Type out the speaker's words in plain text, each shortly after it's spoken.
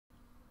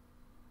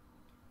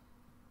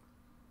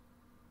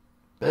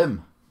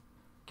Bim,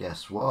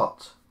 guess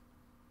what?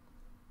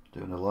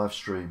 Doing a live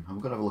stream.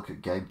 I'm going to have a look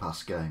at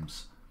Gamepass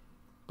games.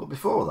 But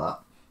before that,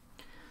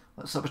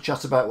 let's have a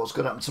chat about what's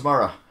going to happen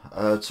tomorrow.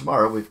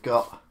 Tomorrow we've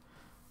got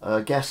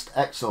guest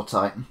Exo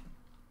Titan,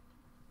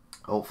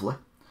 hopefully,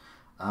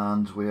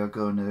 and we are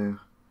going to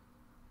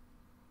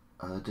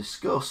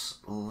discuss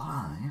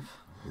live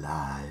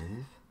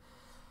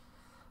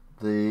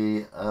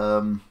the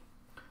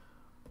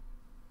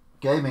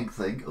gaming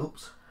thing.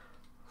 Oops.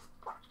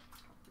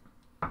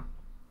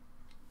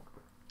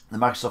 The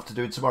Microsoft are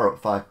doing tomorrow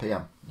at 5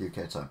 PM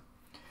UK time.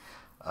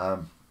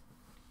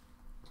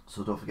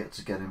 So don't forget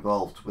to get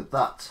involved with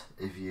that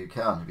if you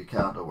can. If you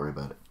can't, don't worry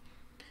about it.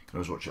 You can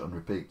always watch it on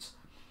repeat.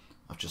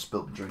 I've just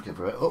spilled my drink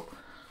everywhere. Oh.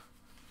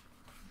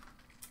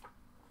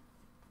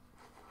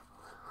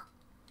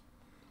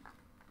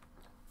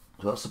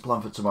 So that's the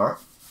plan for tomorrow.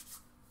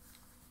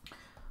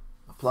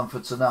 The plan for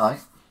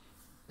tonight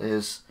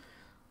is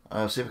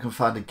see if I can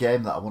find a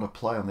game that I want to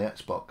play on the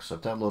Xbox.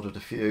 I've downloaded a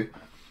few.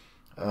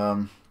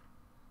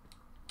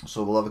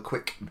 So we'll have a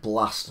quick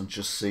blast and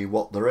just see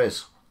what there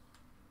is.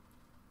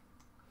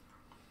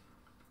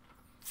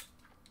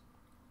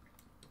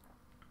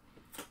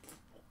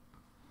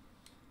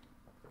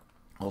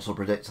 Also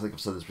predict, I think I've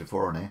said this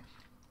before on here,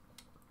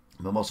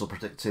 but I'm also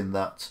predicting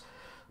that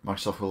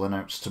Microsoft will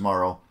announce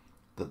tomorrow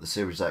that the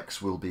Series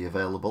X will be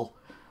available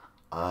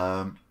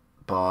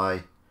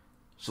by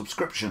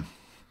subscription.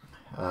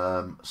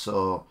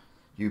 So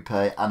you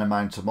pay an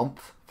amount a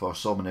month for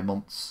so many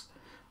months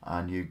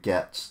and you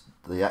get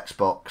the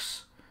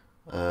Xbox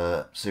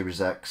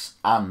Series X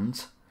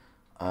and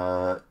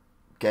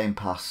Game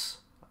Pass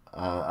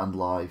and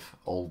Live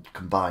all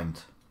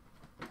combined,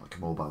 like a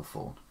mobile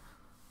phone.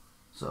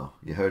 So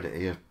you heard it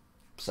here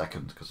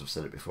second because I've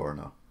said it before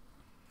now.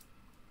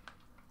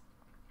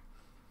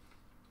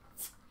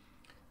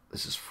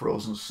 This is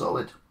frozen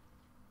solid.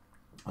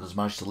 It has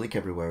managed to leak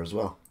everywhere as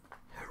well.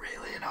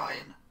 Really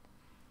annoying.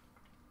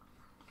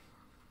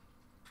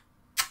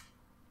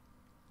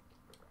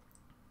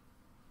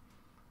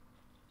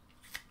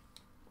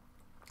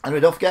 Anyway,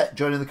 don't forget,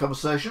 join in the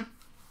conversation.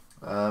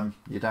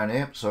 You're down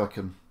here, so I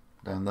can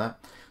down there,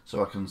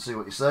 so I can see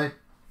what you say.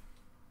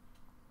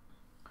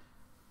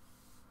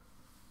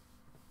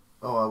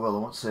 Oh well, I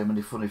won't say how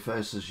many funny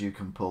faces you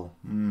can pull.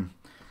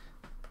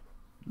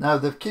 Now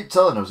they keep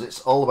telling us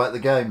it's all about the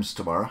games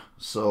tomorrow,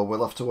 so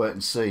we'll have to wait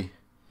and see.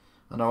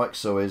 I know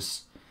Exo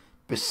is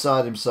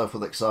beside himself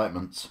with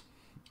excitement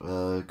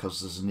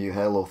because there's a new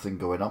Halo thing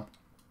going on.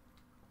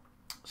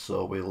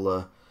 So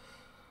we'll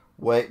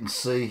wait and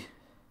see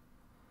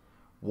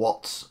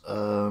what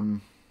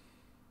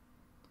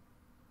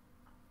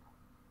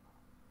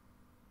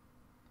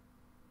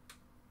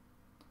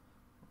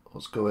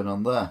what's going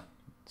on there.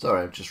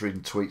 Sorry, I'm just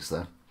reading tweets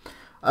there.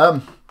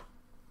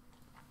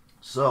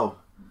 So,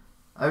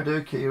 how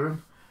do,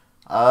 Kieran?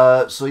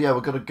 So yeah,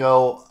 we're going to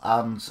go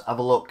and have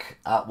a look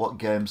at what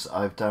games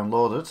I've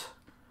downloaded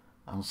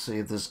and see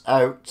if there's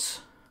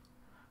out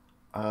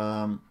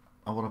I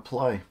want to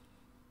play.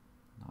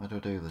 How do I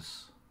do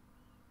this?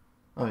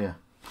 Oh yeah.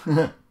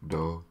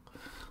 Do,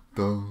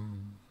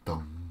 dum,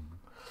 dum.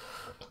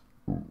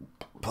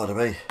 Pardon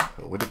me,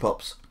 Winnie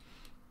Pops.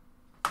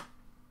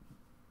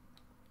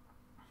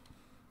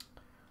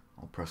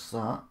 I'll press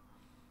that.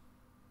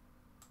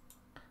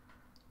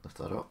 Lift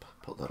that up,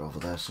 put that over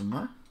there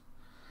somewhere.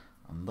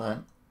 And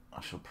then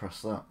I shall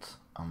press that,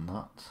 and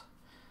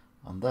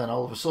then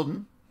all of a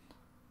sudden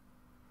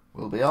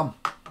we'll be on.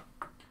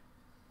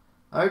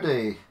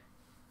 Howdy,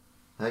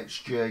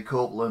 HJ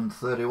Copeland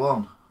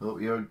 31.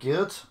 Hope you're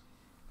good.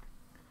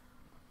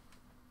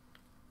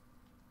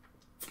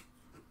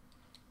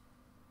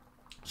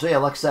 So yeah,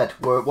 like I said,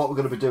 what we're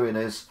going to be doing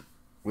is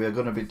we are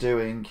going to be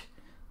doing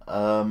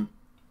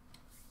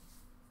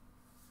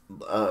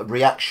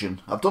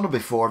reaction. I've done it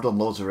before. I've done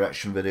loads of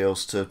reaction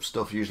videos to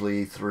stuff,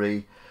 usually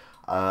E3,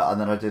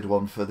 and then I did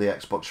one for the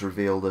Xbox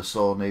reveal, the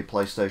Sony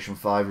PlayStation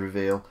 5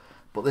 reveal.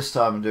 But this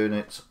time I'm doing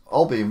it,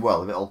 all being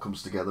well, if it all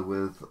comes together,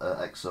 with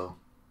Exo.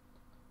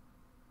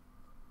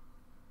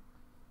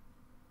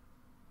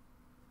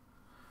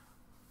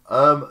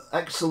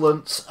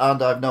 Excellent,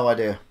 and I've no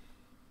idea.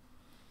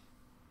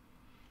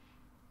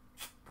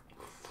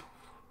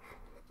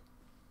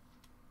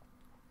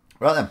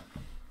 Right then.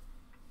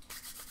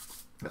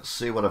 Let's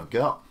see what I've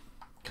got,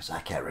 because I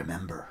can't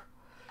remember.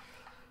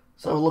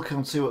 So have a look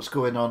and see what's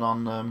going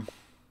on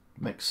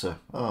Mixer.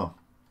 Oh.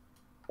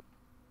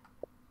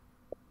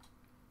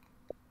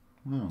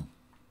 Oh.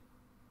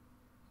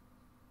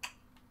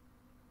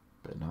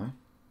 Bit annoying.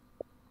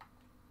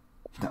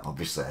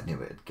 Obviously I knew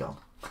it had gone.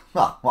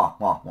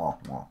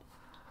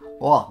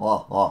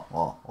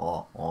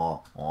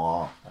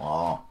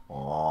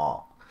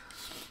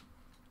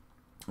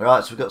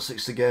 Right, so we've got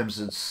 60 games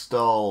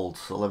installed,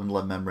 11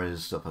 LED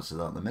memories, stuff. I'll see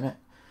that in a minute.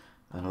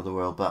 Another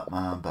World,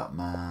 Batman.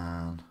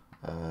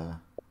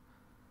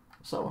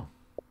 What's that one?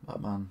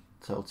 Batman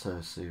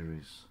Telltale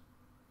series.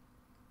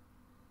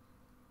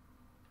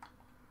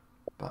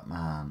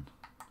 Batman.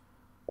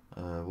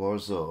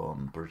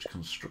 Warzone, Bridge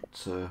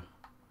Constructor.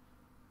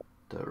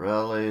 Dirt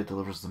Rally,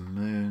 Delivers the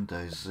Moon,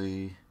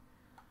 DayZ,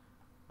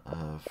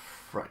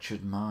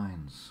 Fractured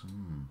Minds.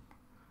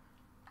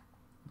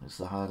 It's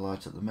the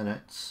highlight at the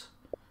minute.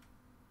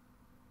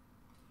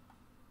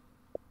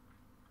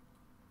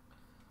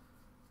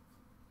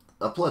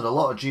 I played a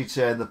lot of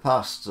GTA in the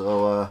past,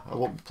 so I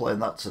won't be playing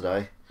that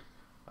today.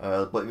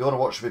 But if you want to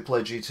watch me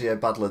play GTA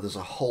badly, there's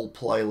a whole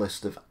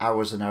playlist of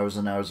hours and hours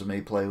and hours of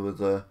me playing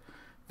with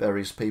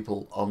various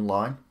people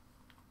online.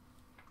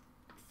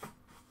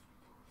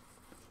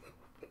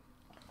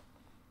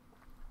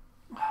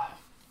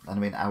 And I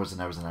mean hours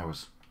and hours and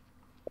hours.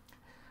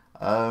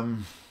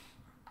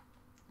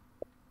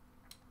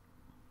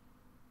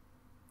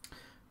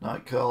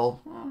 Nightcall.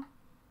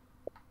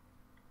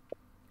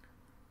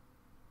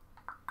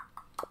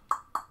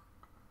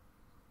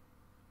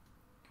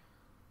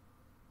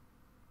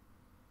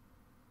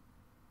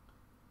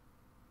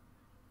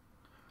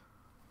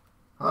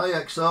 Hi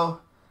XO.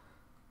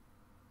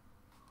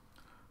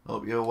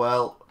 Hope you're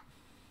well.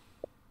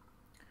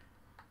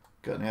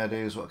 Got any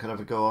ideas what could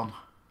ever go on?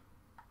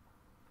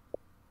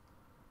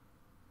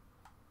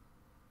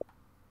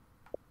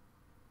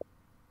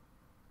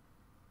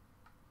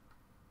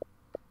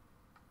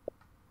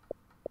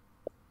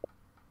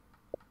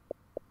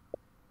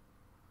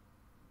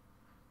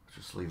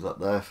 Just leave that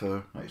there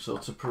for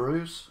XO to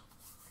peruse.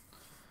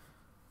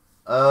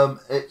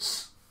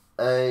 It's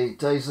a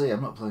DayZ.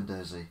 I'm not playing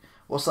DayZ.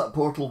 What's that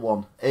Portal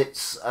one?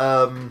 It's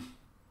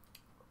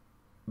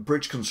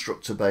Bridge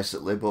Constructor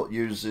basically, but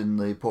using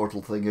the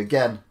Portal thing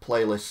again.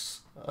 Playlists.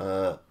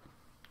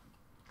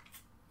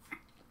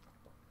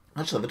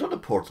 Actually, have I done a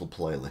Portal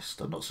playlist?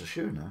 I'm not so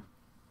sure now.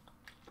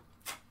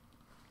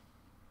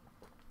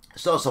 It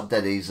starts off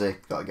dead easy.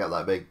 Got to get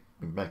that big,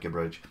 make a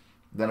bridge.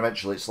 Then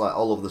eventually it's like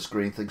all over the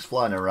screen, things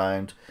flying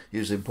around,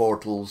 using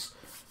portals,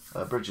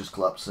 bridges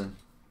collapsing.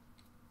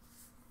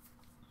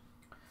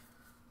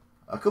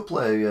 I could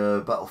play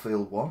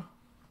Battlefield 1.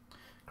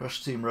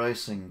 Crash Team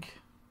Racing.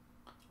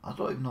 I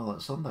don't even know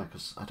that's on there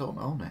because I don't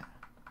own it.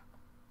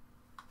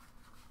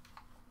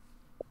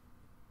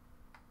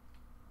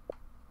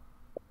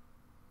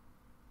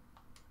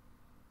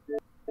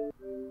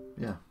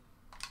 Yeah.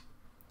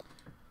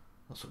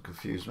 That's what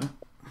confused me.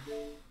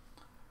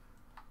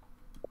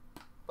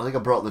 I think I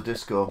brought the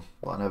disco,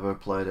 but I never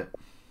played it.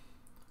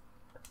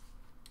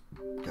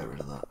 Get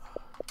rid of that.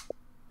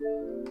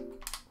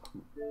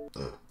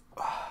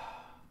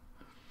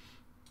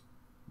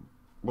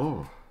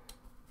 Oh.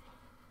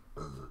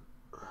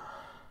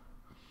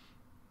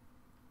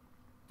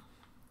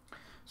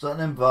 So an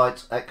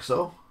invite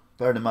XO.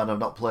 Bearing in mind I've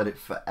not played it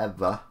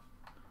forever.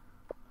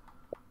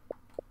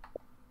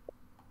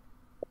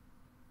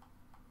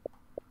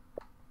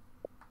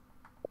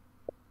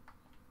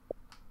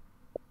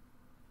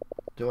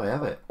 Do I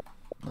have it?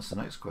 That's the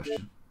next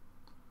question.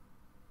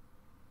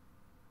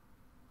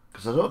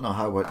 Because I don't know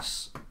how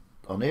it's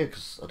on here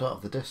because I don't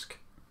have the disc.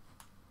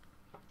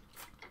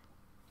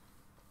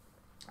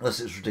 Unless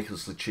it's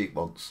ridiculously cheap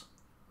once.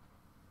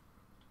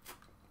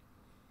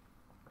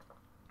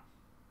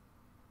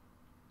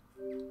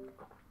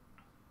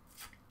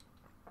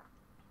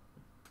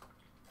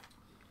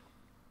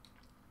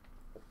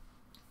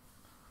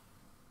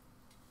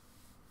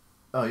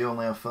 Oh, you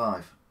only have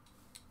 5.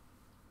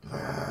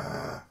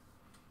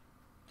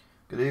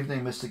 Good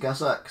evening, Mr.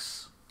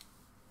 Gasax.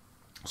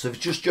 So if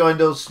you've just joined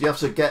us, you have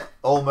to get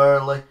home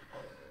early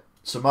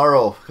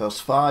tomorrow because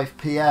 5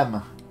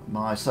 PM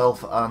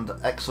myself and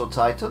Exo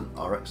Titan,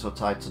 or Exo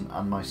Titan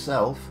and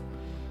myself,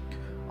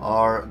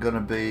 are going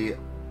to be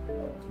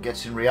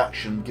giving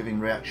reaction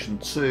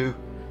to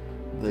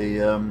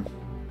the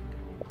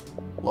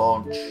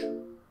launch,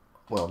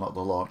 well, not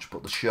the launch,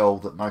 but the show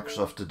that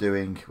Microsoft are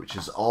doing, which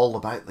is all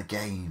about the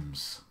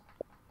games.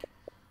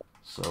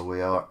 So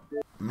we are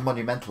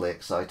monumentally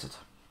excited.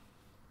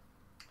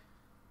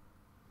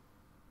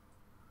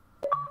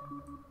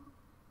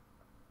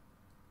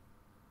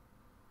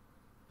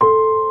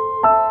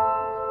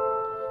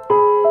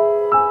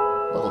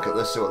 Well, look at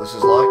this, see what this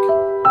is like.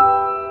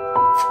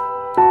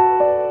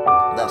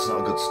 That's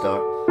not a good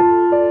start.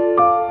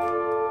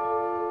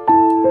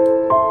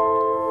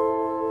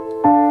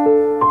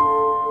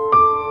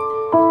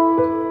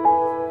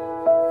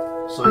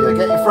 So yeah,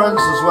 get your friends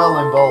as well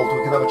involved.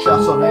 We can have a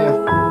chat on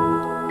here.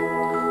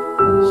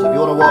 So if you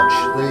want to watch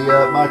the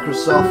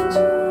Microsoft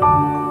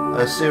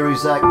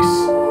Series X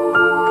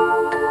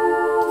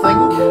thing,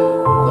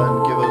 then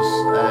give us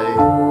a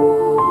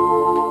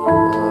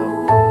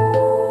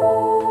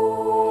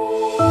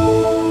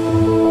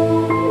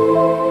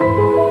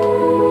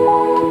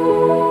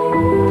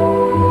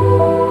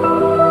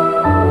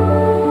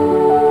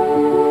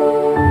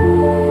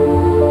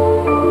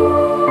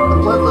I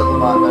played Little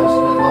Nightmares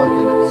and didn't like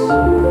it.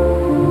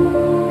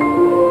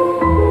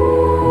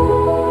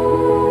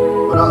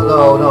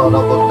 No,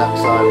 not Bugnax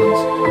Island.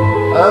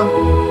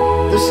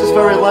 This is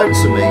very loud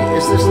to me.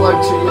 Is this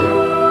loud to you?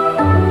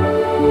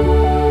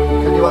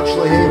 Can you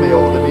actually hear me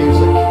over the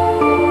music?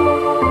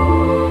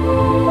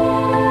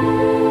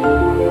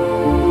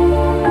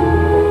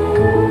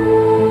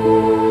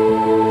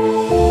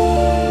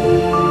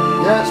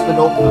 been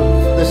up.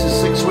 This is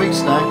 6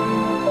 weeks now.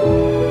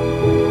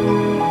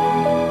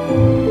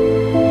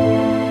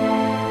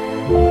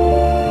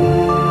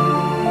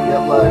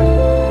 Get loud.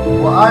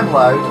 Well, I'm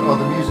loud, or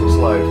the music's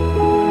loud.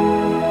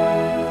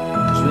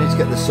 So we need to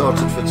get this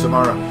sorted for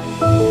tomorrow.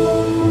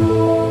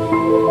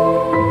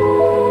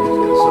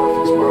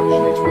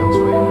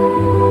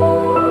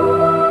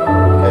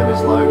 Game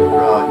is loud,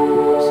 right.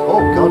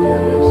 Oh god, yeah,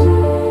 it is.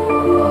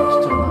 Right, let's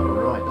turn that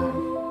right down.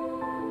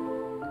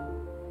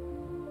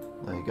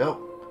 There you go.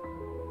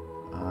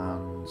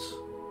 And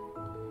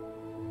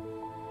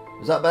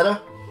is that better?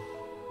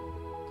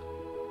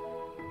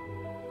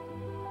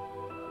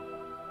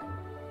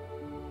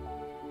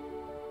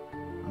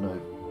 I know,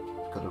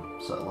 it's got a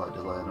satellite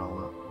delay and all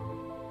that.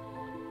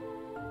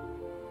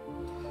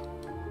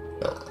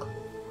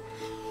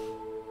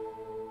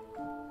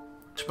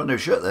 It's my new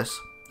shirt, this.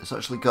 It's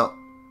actually got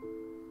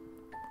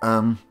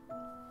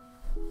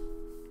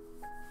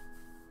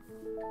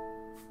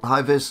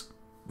high-vis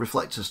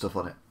reflector stuff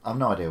on it. I've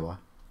no idea why.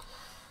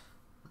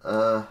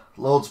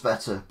 Loads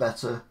better.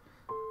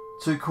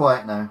 Too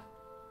quiet now.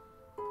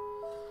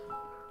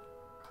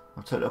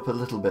 I'll turn it up a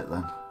little bit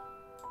then.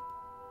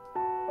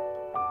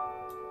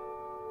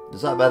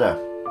 Is that better?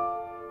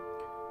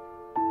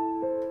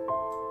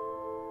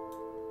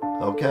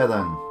 Okay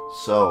then.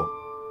 So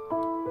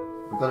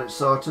we've got it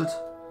sorted.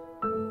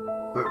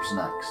 Burp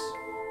snacks.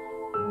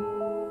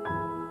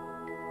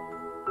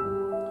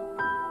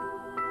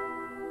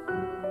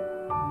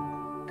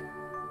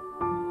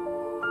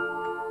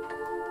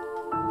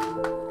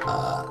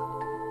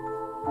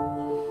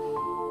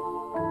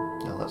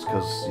 Yeah, that's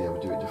because we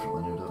do it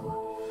differently now, don't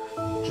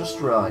we? Just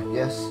right,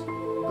 yes.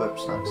 Burp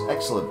snacks.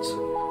 Excellent.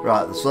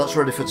 Right, so that's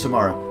ready for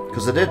tomorrow.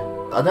 Because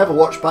I never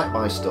watch back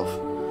my stuff.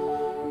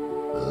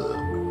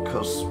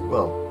 Because,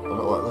 well, I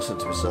don't like listening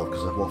to myself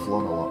because I waffle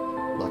on a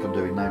lot, like I'm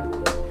doing now.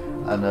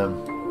 And,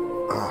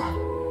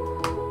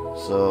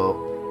 so,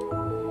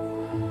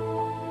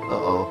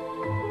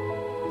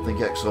 I think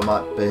EXO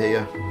might be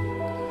here.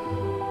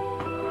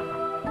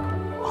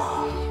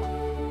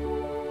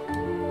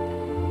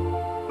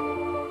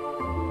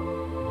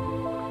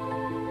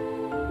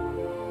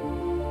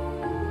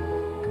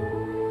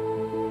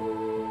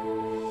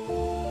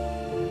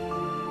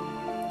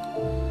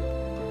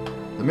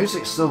 The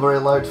music's still very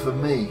loud for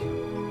me.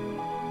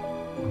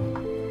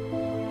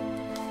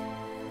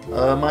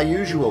 My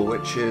usual,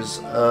 which is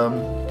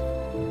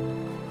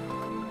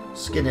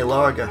Skinny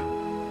Lager.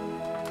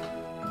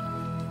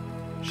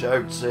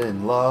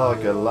 Shouting,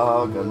 lager,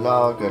 lager,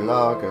 lager,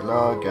 lager,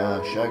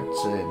 lager,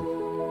 shouting.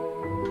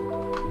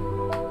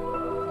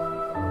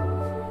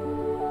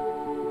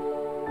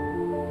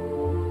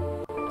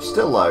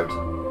 Still loud.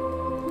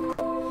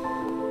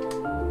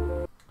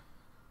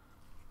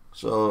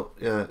 So,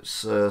 yeah,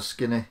 it's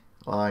Skinny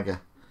Lager.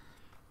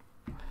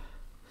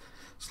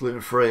 It's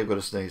gluten free, I've got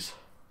to sneeze.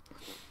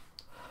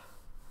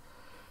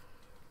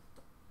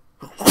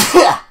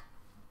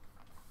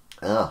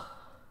 Ugh.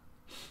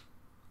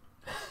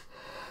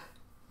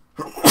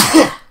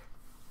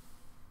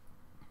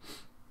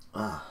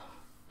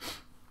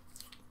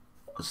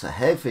 It's a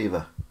hay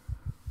fever.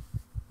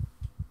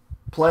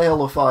 Play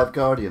Halo 5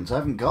 Guardians. I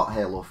haven't got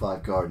Halo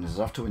 5 Guardians,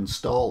 I have to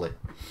install it.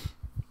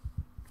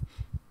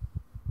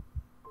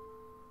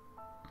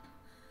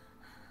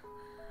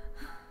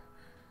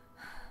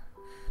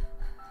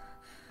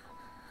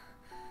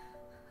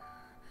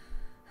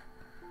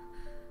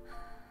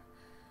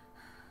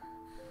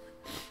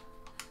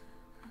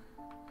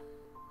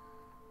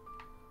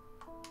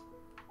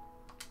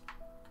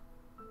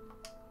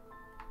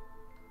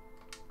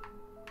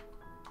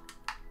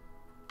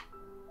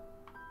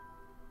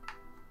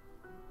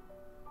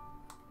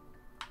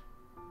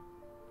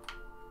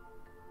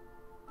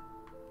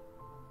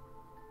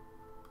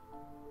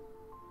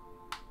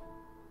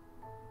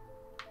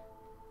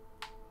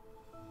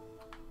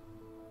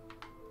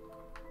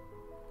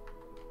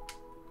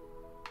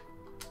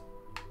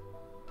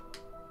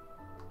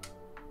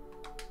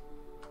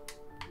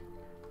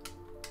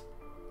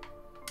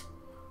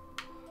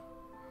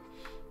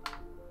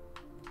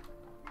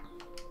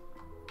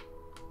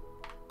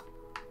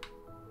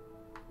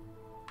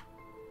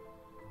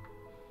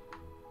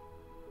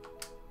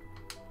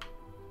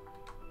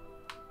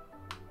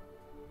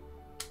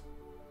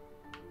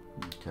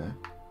 Okay.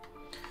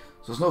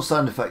 So there's no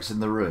sound effects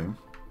in the room.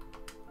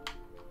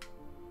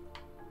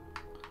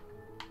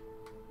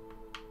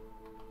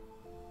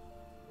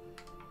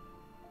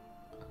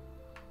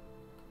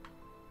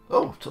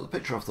 Oh, took the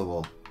picture off the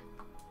wall.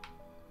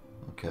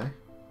 Okay.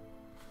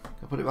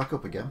 Can I put it back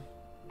up again?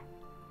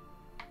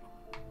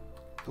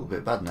 A little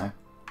bit bad now.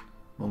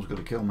 Mum's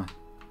going to kill me.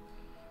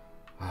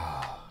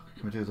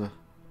 Can we do the...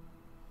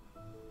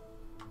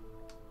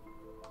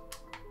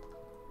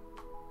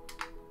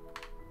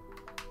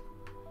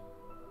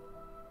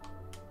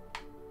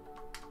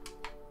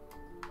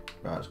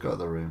 Right, let's go out of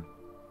the room.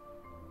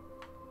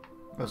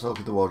 Let's look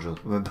at the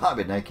wardrobe. We might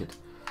be naked.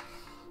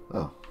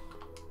 Oh.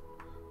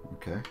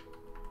 Okay.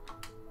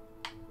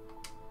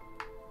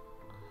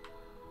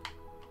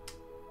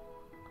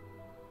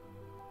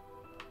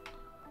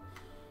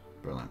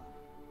 Brilliant.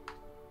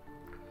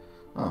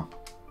 Oh.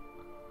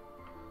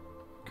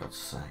 God's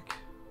sake.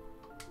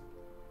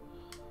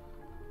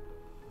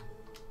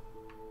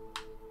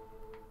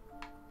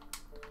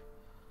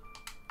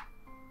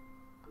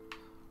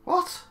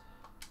 What?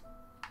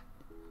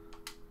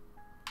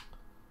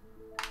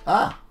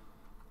 Ah.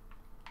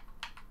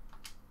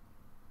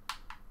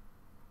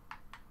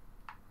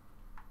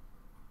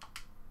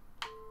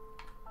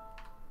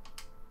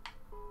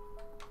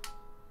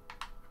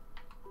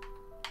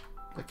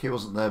 The key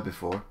wasn't there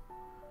before.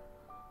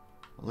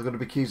 Are there going to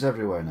be keys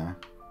everywhere now?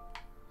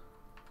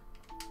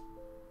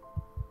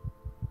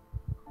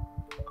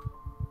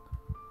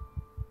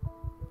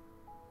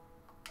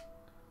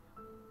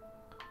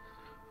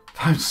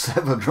 Found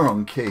 7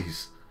 wrong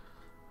keys.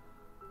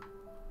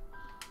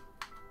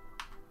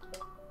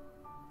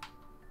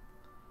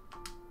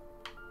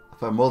 I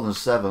found more than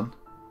 7.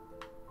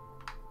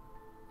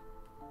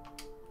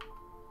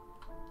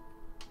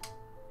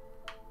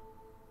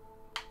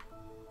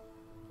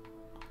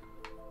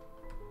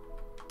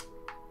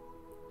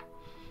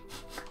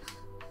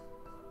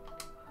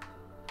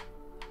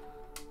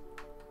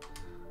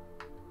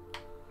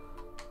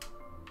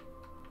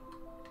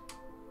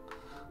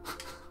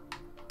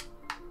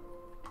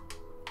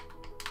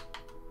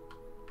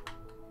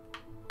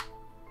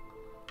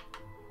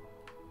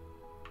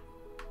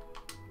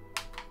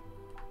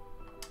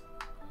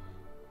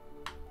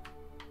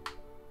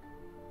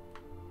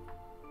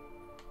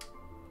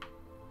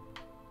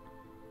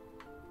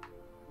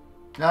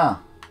 Yeah.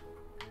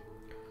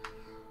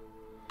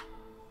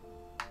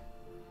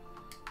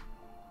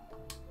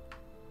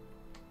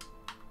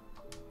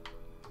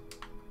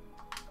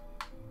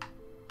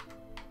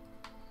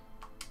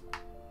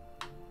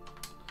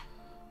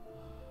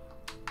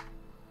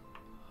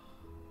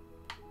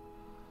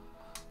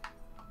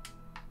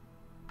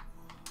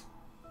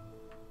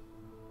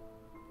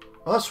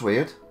 Oh, that's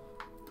weird.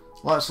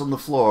 Lights on the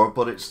floor,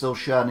 but it's still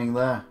shining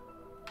there.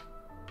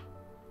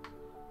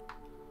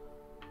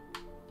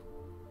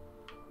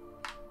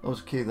 There's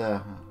a key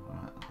there.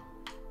 Right.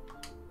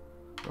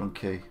 Wrong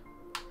key.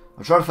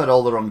 I'm trying to find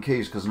all the wrong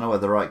keys because I know where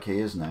the right key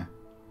is now.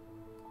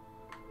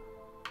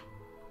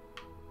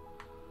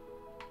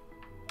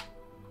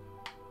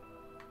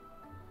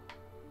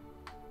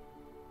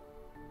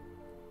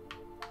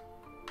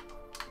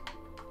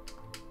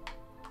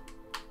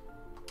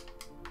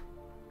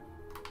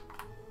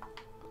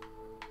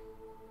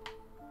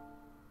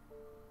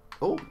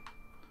 Oh,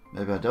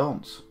 maybe I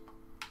don't.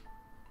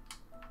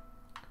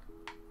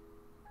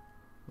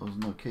 There's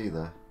no key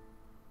there.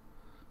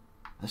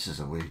 This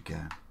is a weird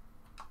game.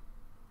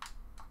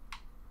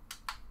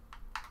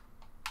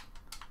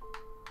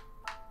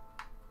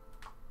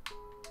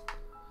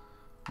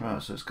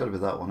 Right, so it's got to be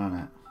that one,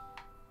 hasn't it?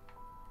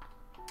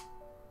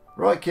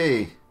 Right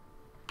key.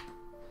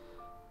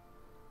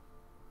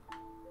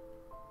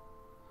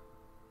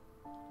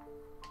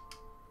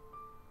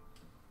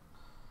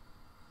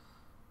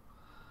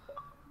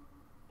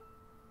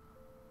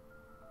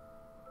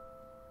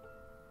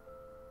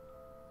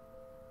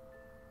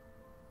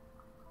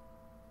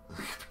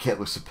 Get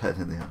with a pen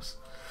in the house.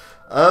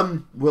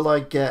 Will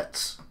I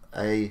get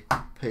a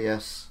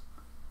PS5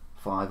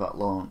 at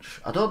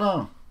launch? I don't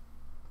know.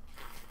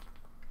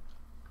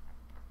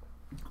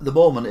 At the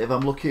moment, if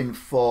I'm looking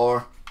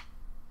for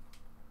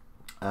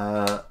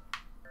a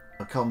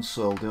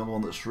console, the only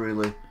one that's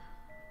really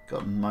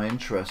gotten my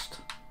interest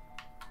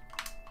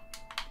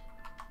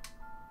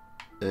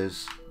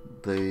is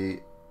the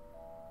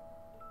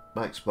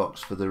Xbox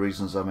for the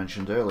reasons I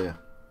mentioned earlier.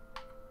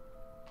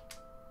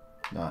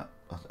 No.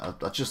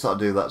 I just thought I'd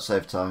do that,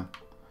 save time.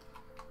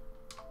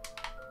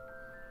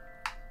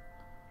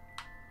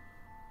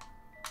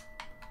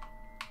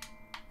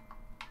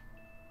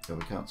 Oh,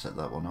 we can't take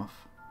that one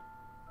off.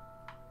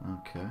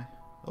 Okay.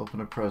 Open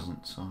a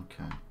present.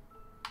 Okay.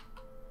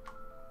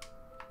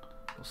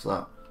 What's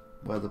that?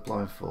 Wear the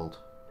blindfold.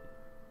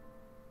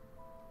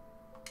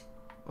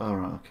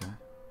 Alright, okay.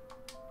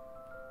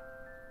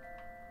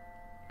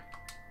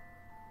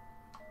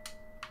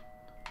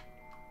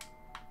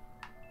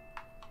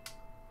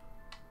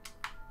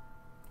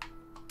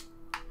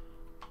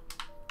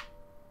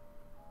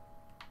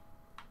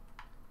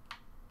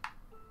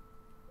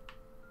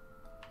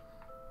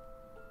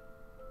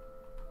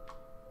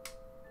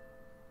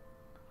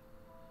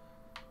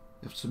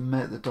 You have to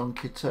make the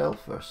donkey tail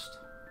first.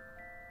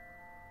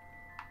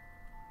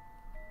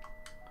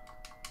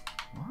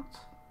 What?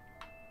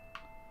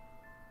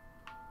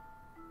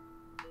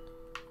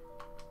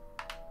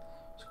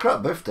 It's a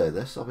crap birthday,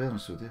 this, I'll be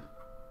honest with you.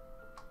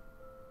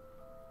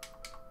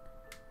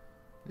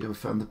 Yeah, we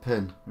found the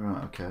pin.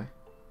 Right, okay.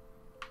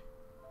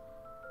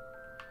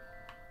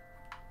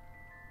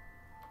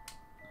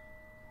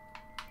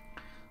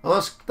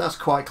 Well, that's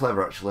quite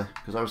clever, actually,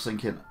 because I was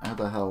thinking, how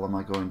the hell am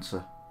I going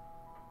to...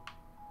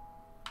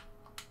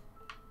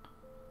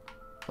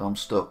 Oh, I'm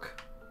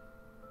stuck.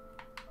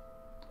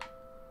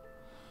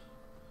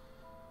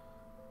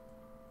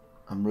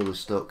 I'm really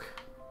stuck.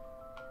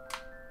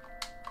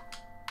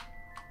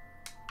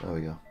 There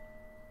we go.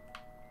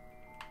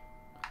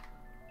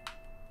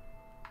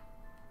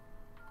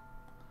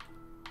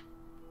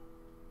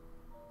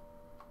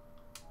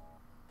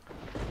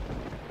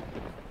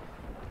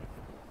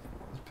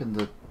 up in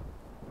the...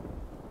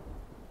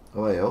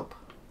 way up.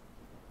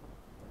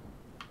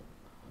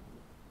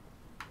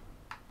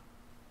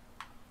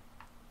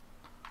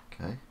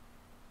 Okay.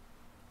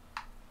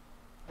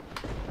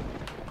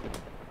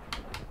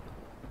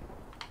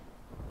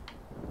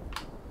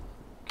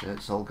 Okay,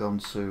 it's all gone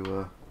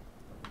to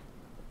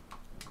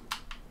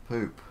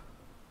poop.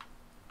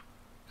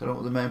 Can I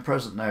open the main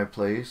present now,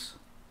 please?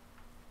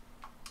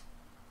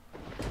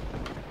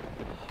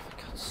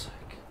 For God's sake.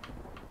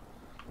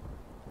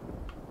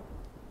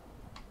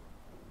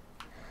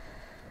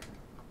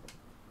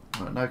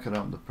 Right, now can I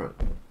open the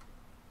present?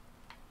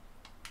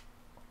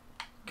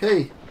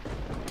 Key!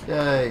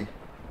 Yay!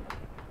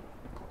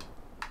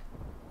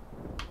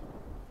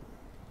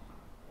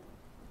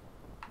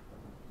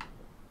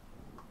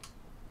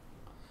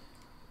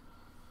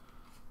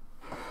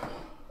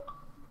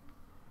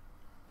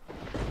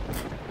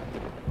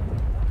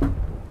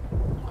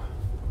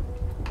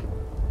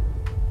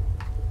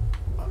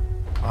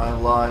 I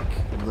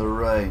like the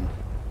rain.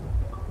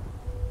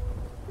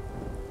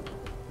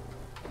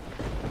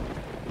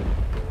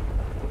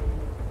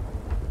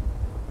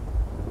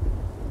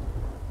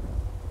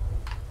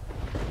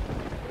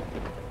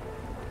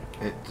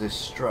 It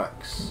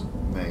distracts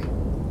me.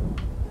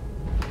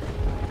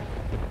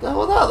 The hell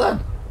was that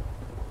then?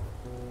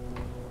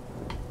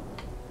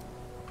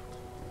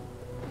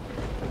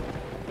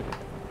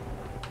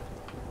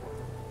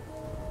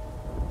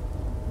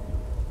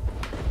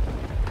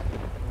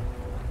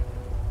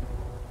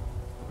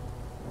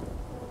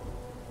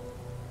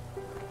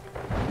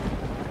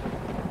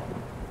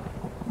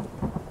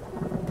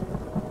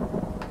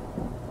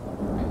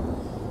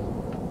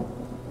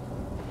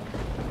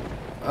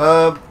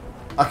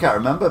 I can't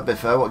remember, to be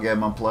fair, what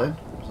game I'm playing.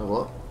 Let's have a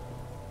look.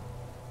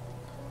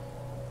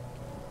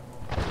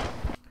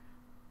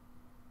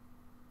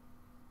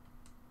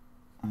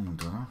 I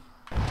don't know.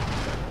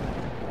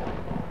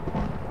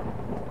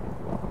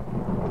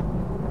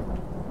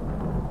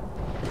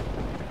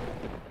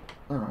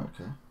 Oh,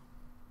 okay.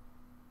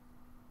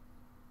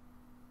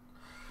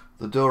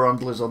 The door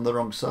handle is on the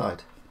wrong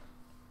side.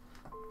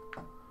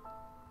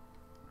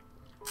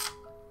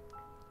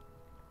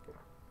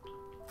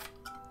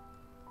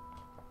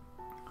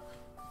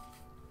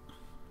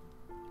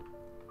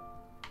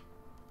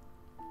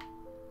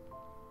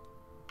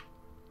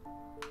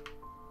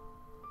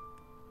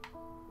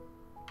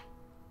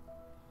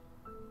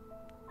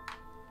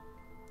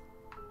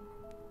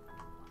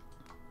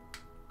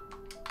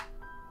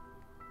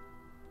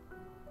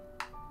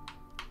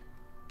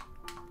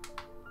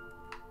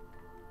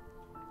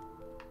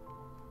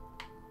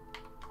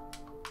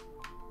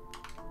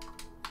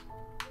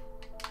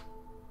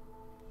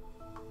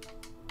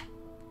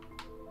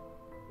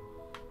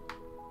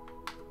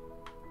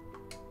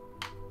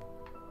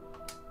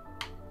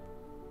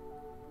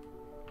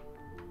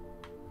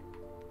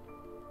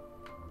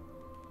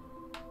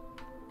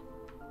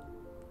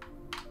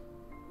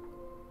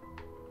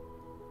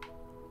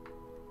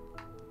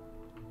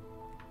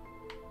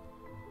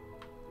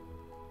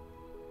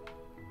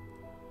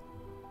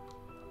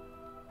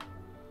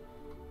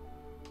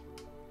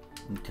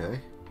 Okay.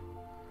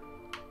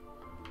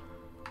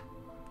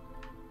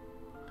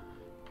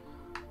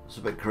 It's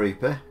a bit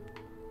creepy.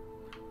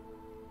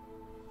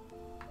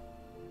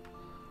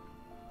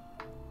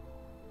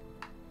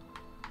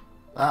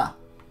 Ah.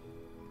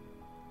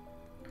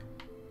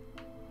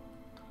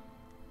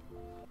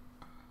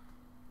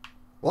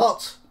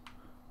 What?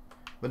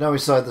 We're now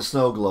inside the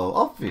snow globe.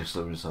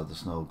 Obviously we're inside the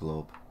snow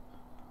globe.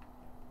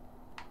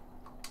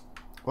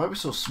 Why are we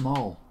so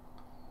small?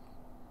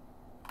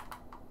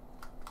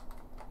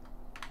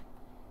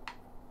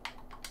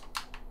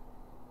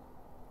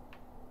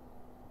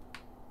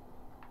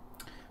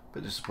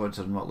 Bit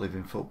disappointed I'm not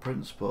leaving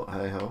footprints, but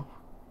hey ho.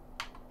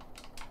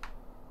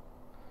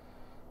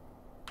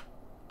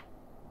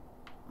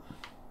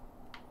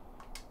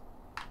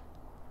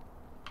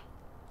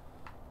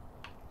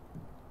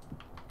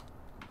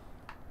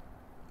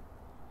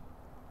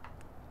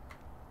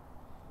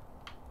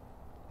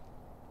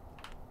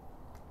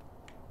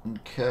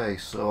 Okay,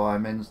 so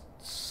I'm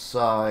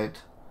inside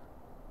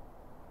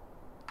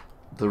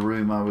the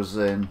room I was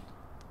in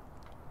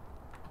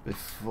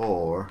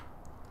before.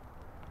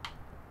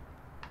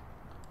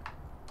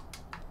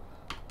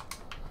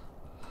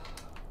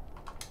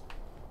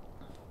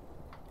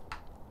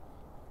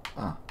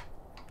 Ah,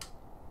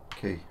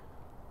 key.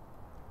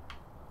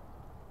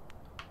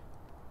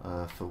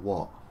 For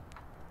what?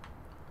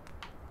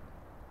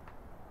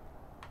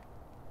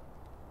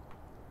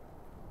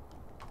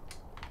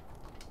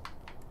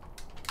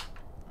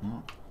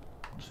 No.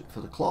 Is it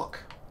for the clock?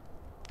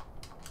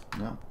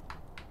 No.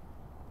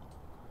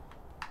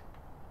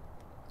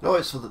 Oh,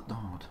 it's for the...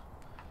 Oh,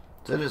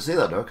 I didn't see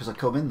that door because I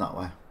come in that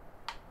way.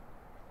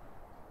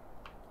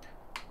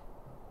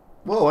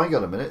 Whoa, hang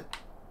on a minute.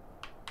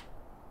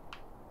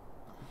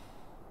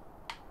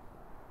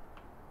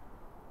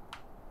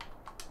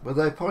 Were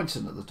they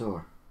pointing at the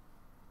door?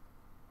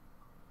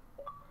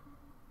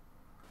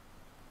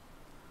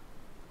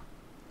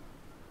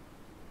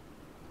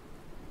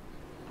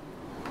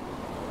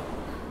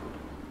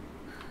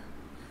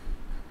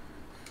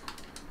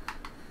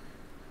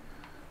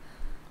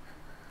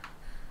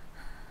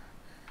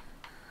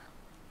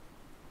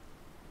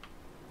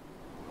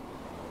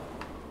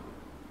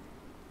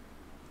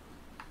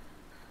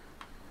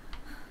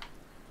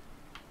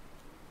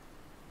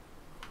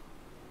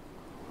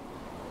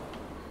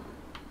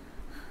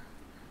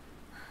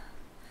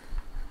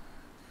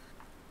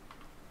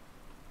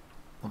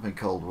 been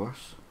called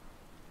worse.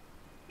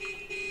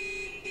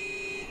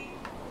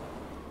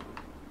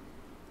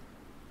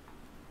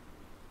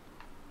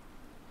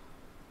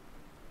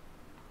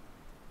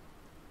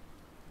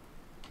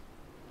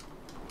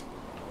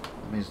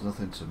 That means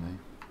nothing to me.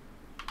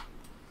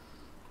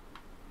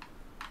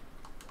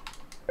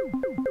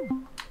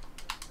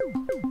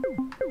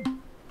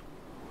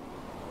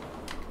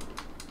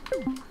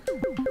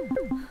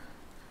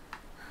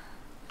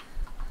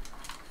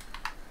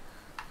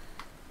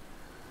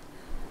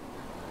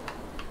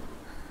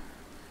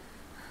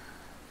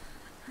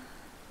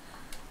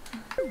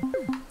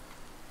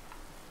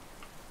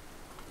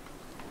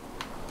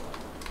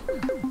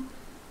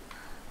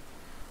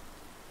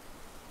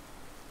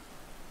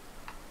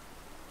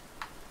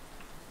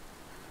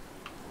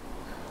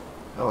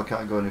 Oh, I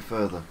can't go any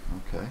further.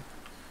 Okay.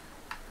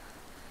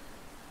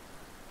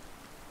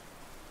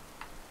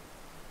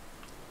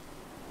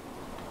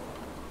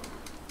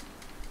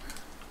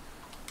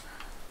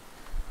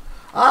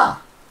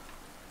 Ah!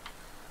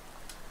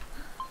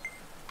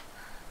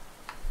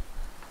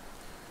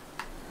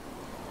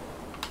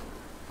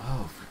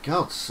 Oh, for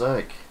God's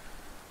sake.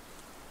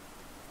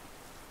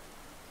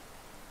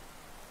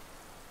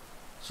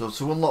 So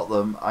to unlock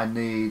them, I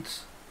need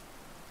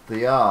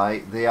the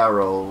eye, the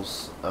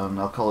arrows, and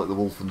I'll call it the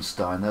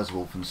Wolfenstein. There's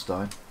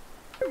Wolfenstein.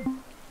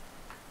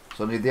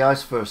 So I need the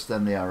eyes first,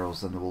 then the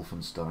arrows, then the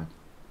Wolfenstein.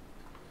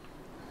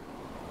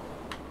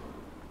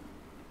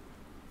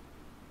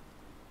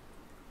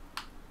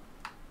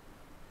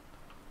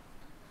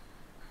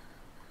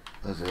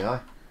 There's the eye.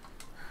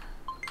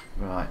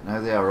 Right, now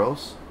the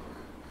arrows.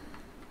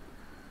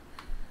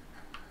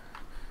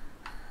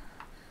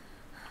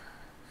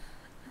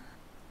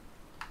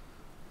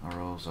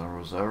 Arrows,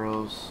 arrows,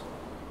 arrows.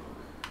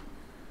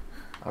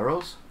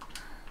 Arrows?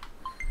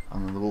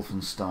 And then the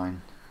Wolfenstein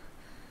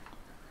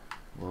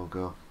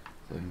logo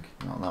thing.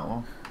 Not that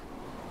one.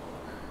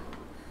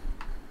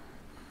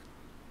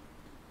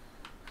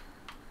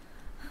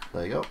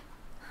 There you go.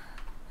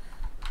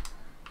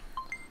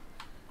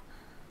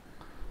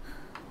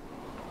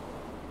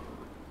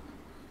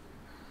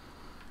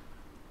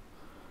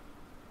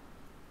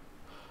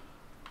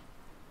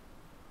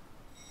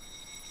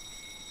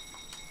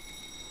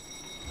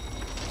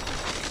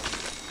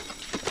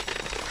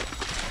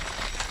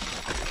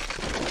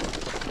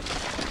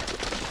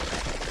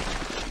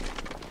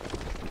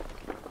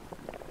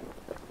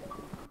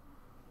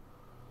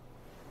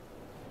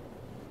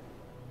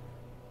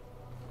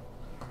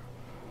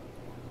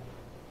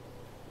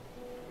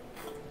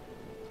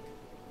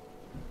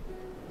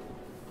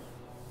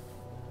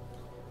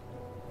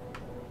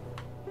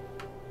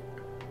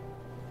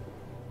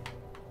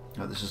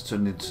 Right, this has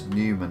turned into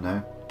Newman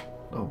now.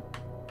 Oh.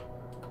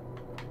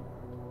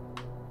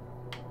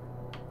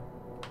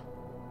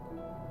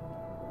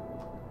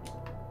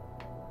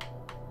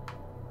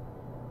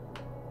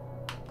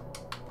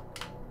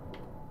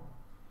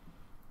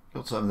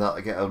 You'll tell me that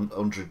I get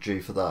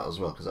 100G for that as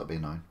well, because that'd be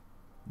 9.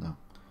 No.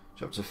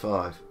 Chapter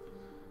 5.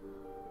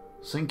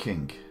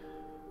 Sinking.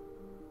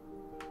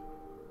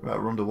 Right,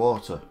 we're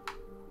underwater.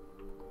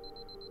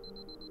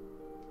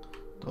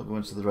 Don't go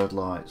into the red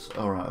lights.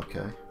 Alright,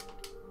 okay.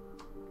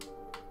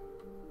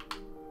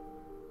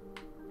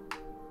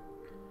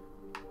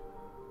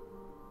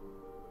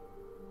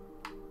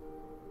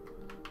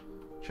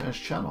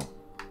 Change channel.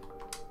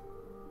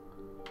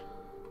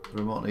 The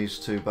remote needs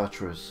 2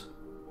 batteries.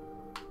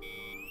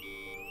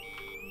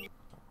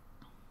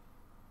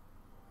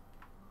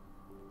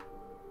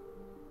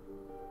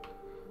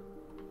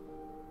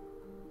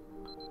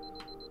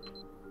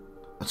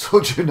 I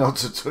told you not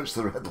to touch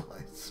the red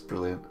lights.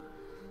 Brilliant.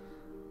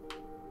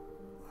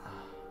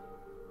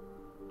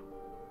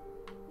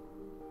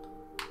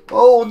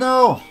 Oh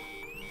no!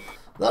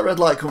 That red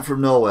light come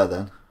from nowhere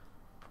then.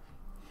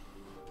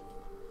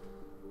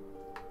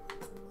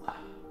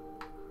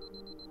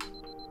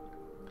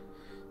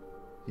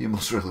 You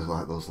must really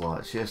like those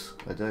lights. Yes,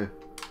 I do.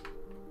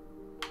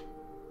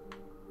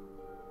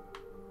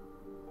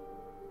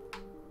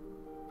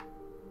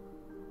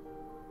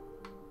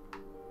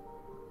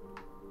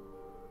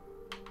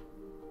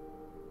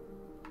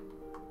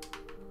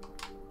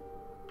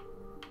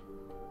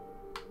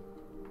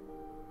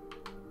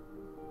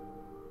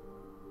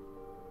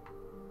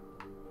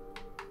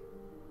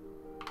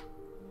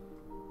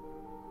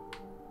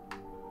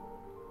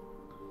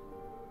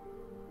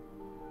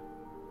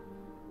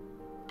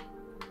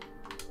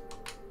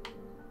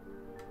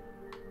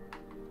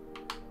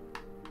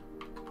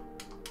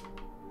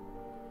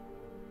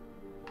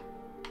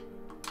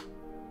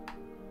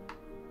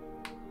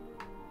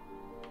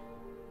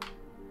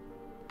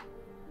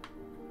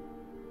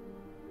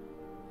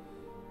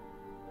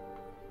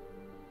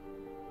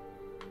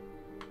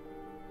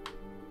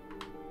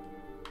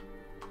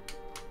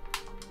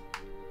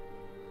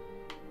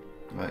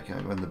 Right, can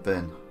I go in the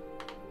bin?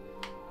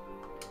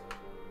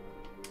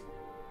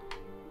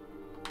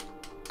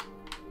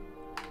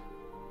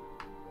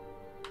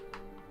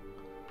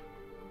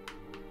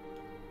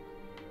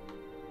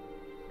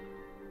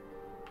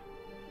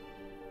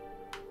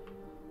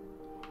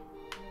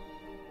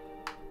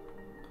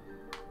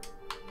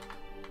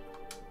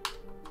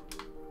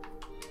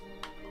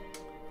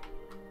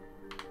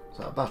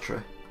 a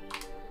battery?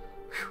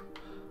 Whew.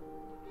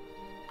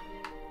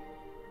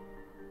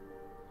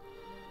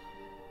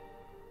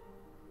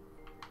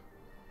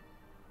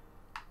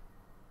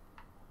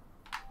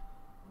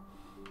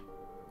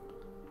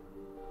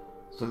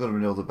 Still got to be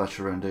no other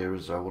battery around here,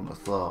 as I wouldn't have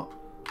thought.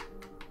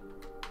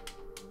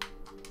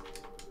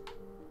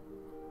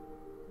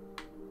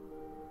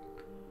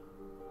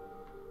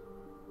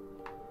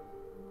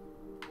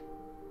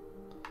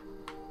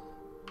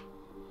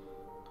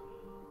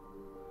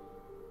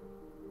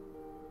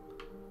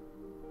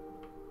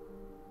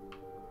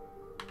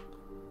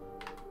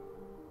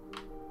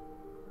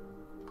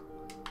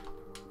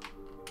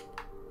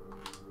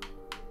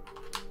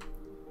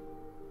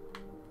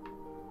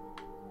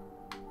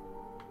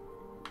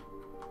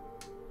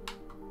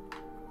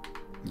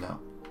 No.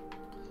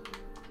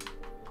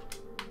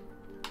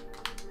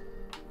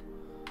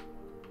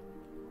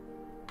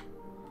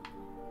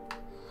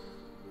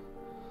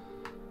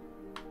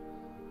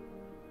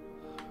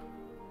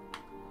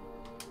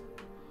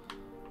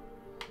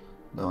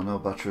 No, no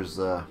batteries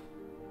there.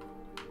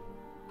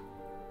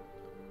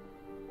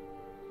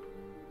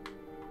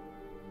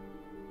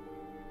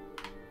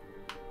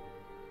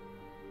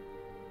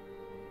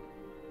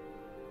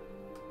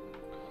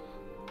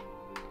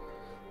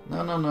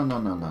 No, no, no, no,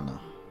 no, no, no.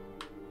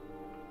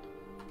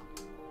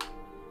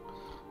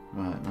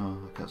 Right, no,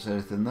 I can't see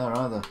anything there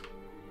either.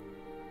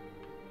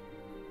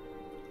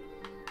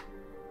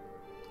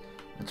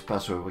 It's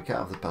password. We can't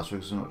have the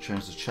password because we've not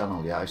changed the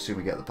channel yet. I assume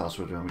we get the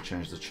password when we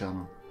change the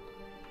channel.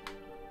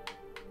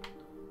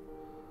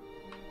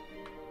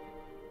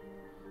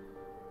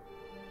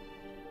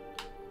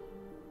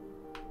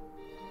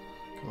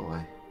 Go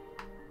away.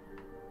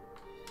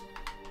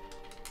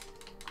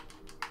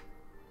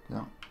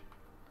 No.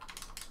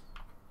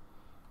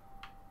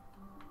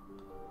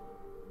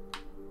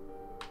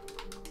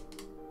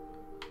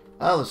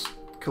 Oh, there's a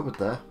cupboard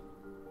there.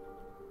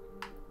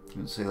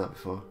 Didn't see that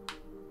before.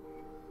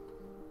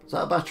 Is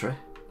that a battery?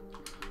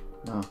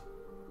 No.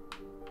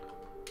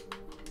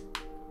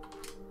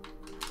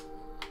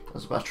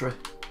 There's a battery.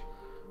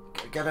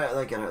 Get out of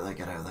there, get out of there,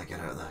 get out of there, get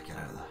out of there, get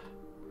out of there.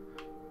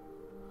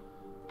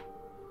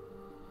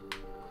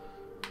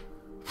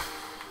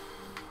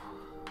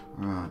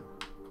 Alright.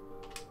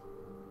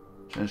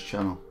 Change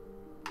channel.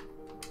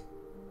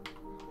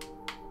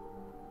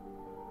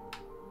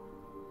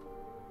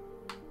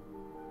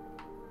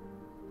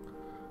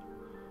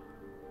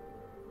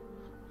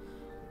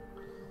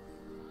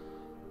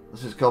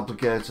 This is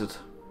complicated.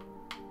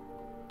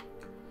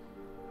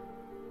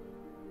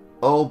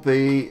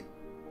 OB34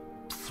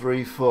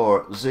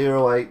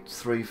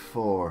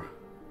 0834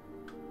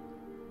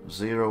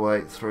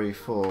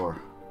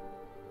 0834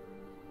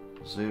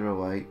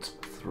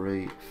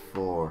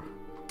 0834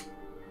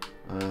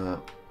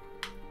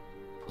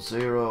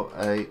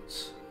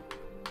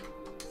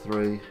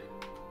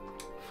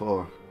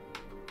 0834.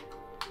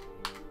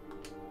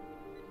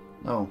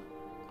 No.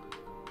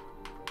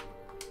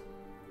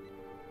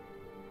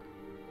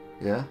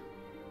 Yeah.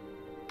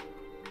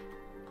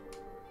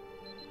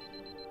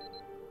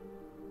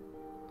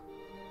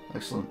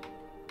 Excellent.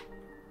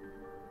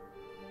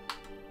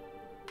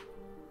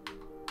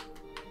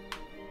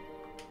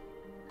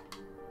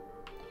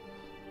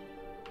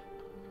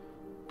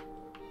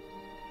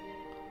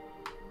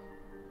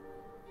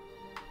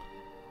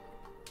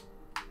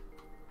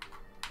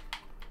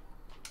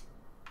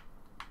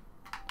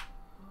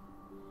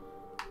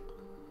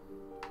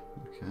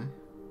 Okay.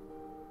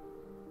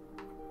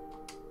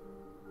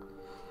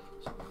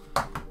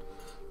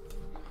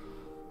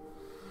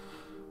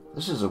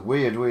 This is a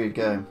weird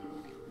game.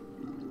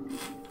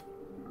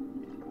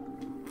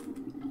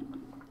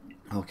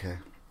 Okay.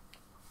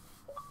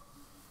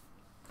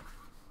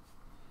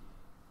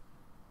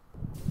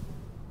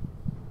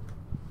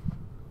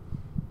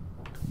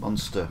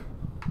 Monster.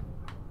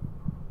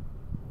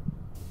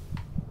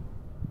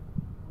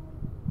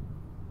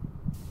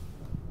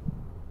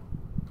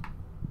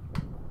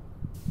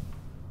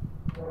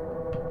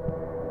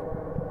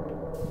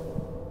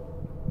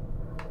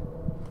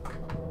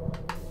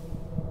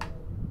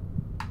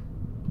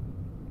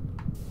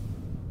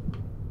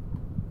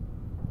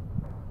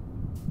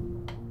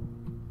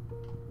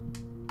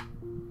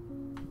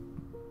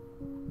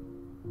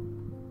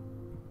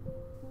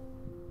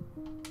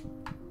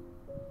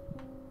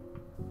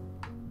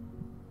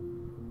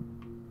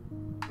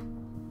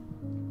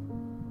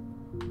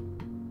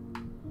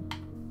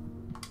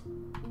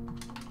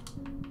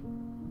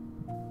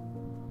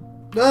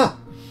 Ah!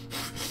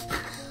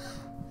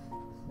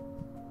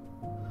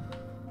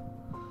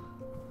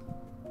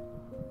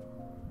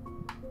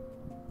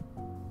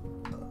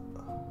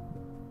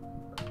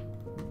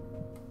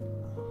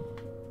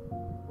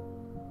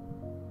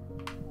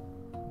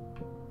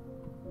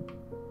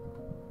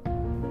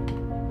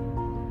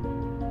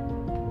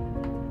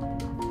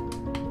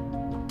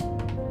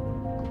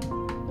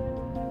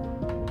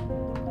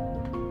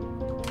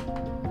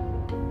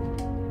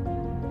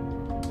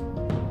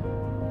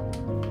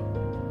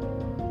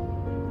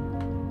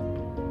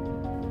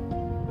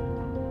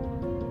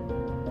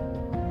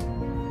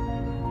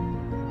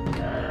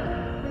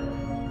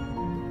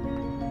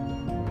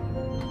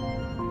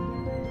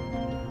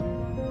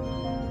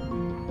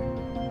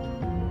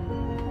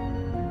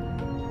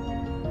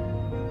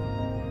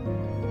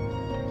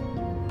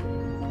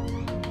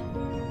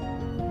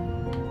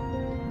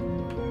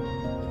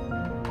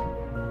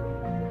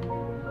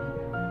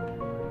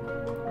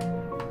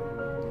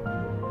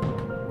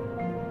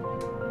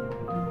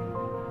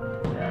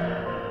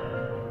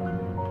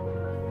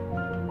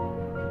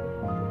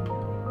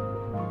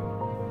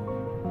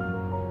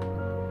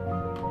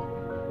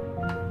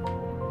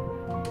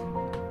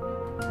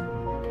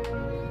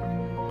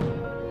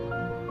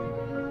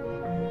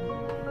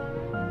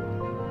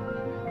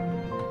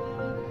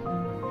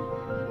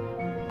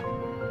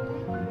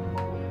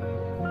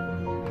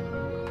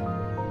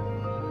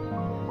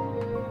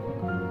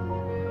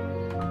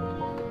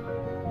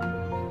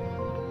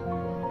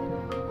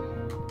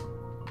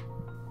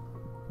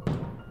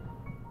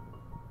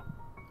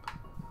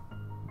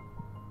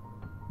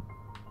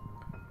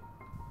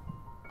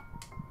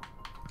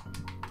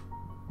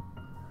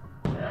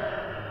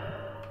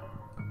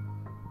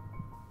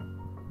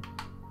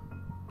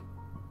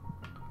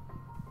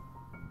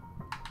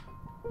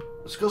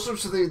 It's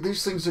because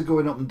these things are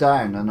going up and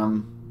down,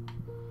 and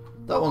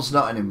that one's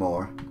not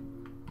anymore.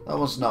 That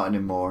one's not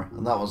anymore,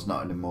 and that one's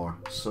not anymore.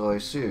 So I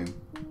assume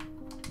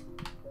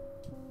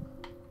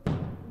that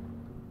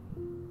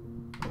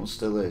one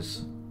still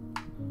is.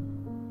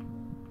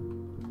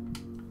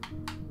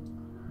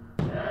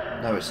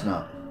 No, it's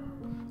not.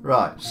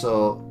 Right,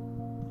 so...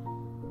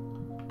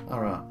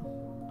 Alright.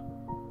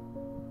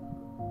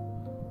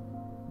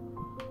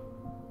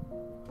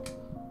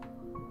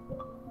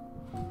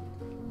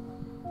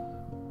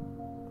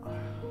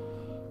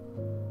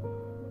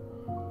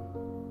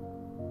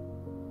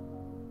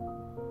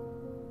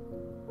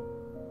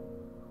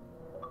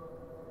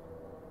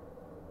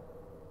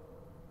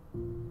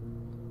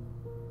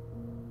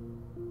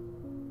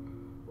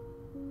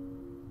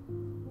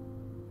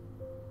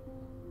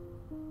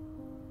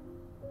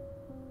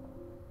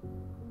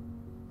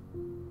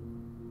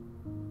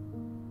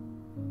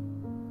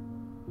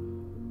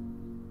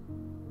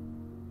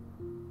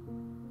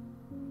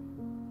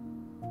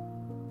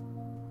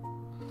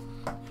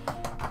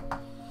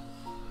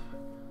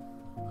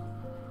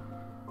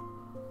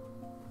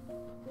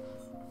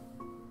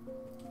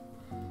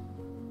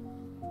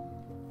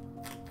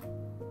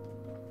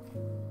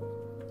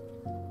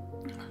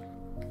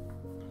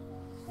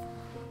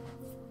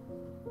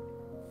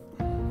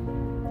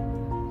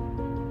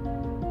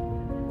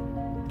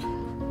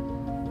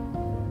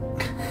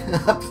 I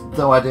have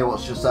no idea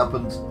what's just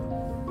happened.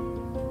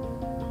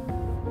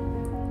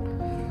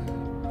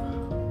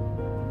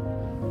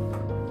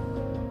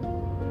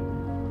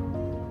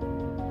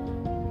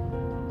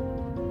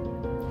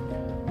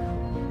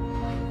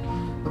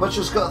 Have I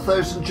just got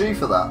 1000 G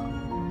for that?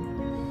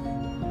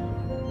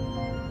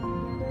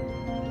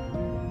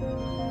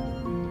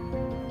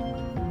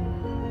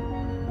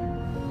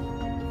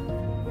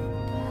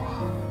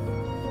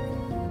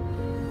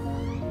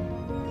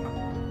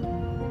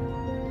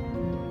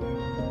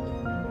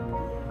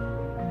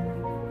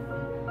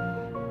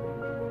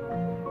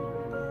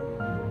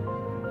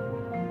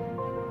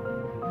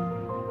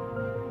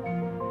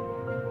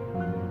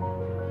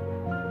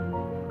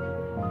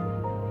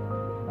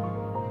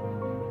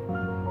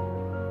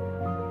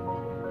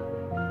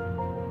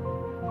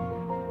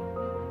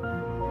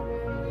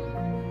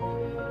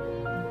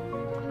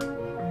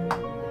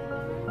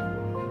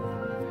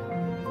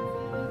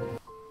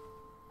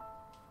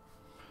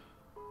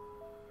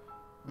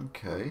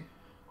 Okay.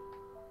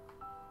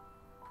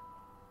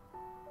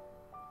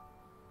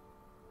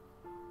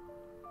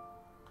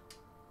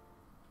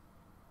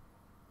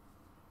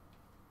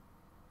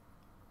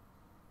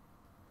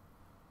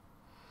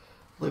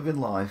 Living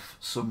life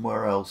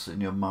somewhere else in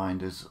your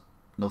mind is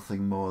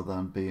nothing more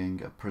than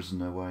being a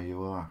prisoner where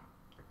you are.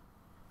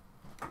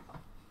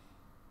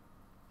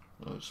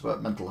 It's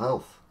about mental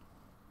health.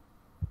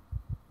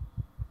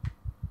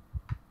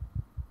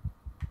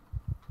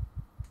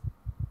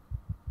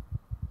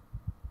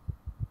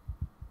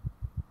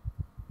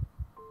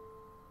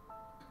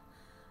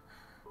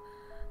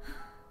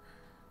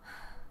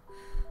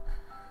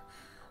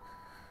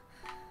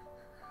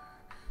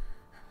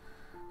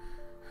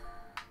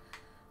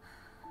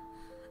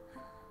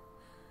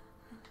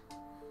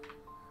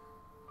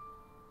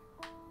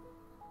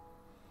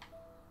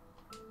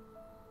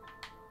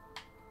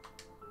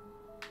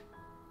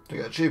 You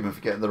get achievement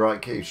for getting the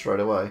right key straight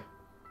away.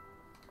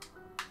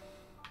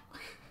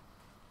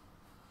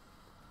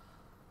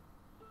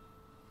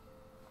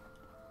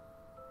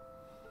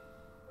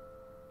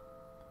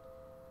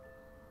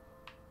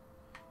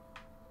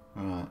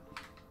 Right.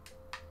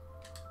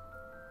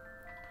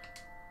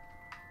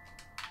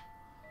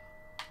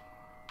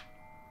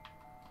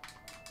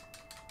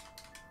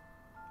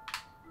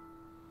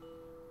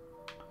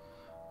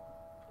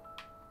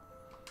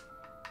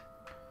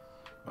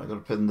 I gotta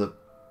pin the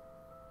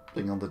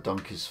thing on the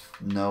donkey's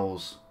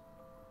nose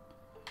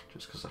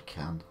just because I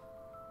can.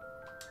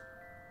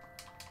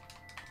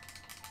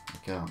 I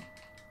can't.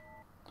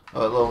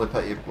 Oh, it'll only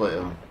pet you later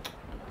on.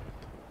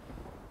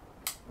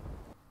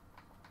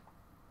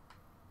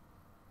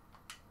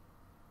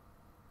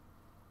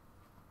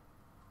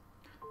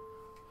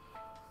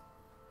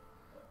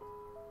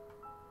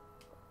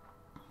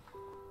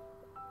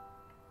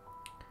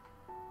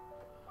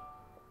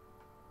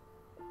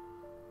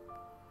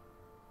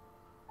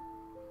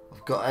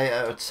 I've got 8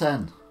 out of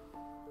 10.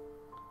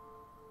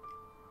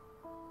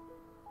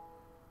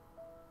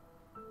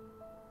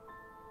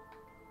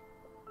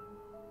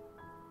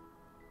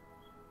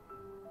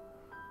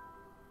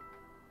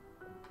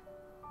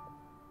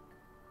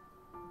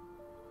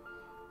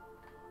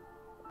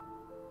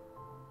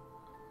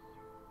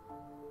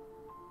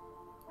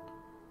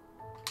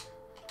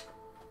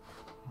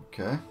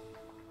 Okay.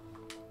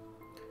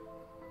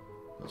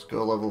 Let's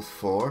go level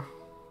 4.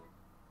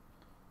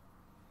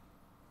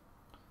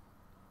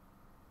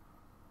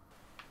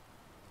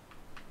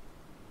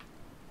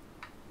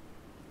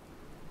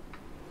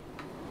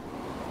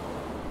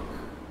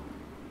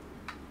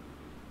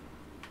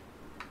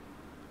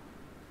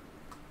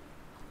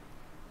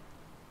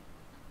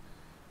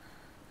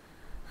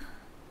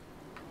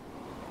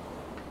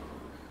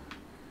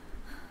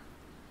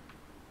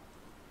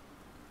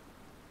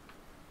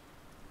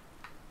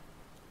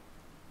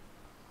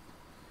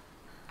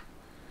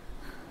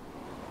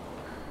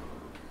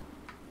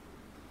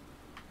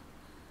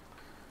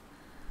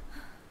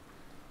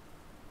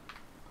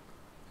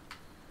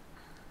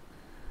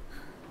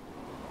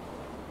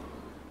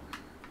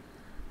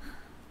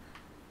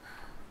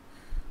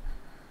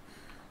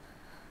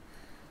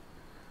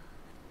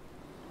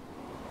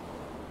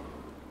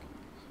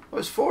 Oh,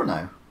 it's 4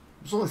 now.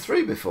 It was only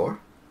 3 before.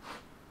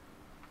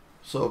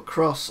 So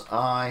cross,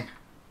 I,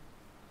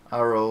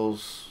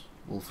 arrows,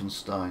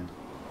 Wolfenstein.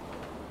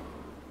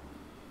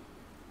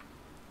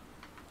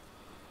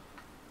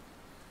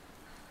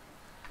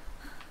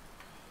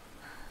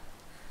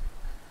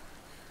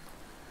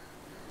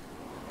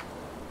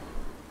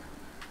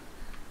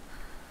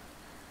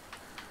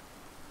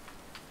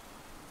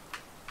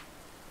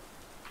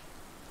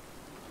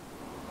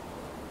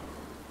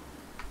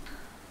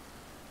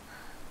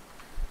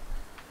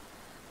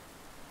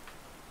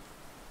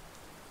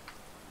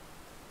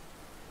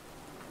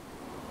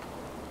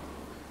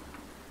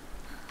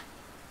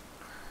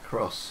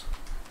 Cross.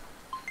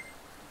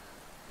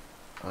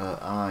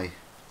 I.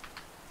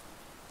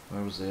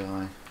 Where was the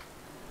I?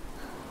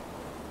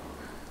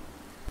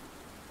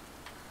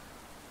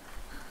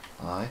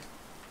 I.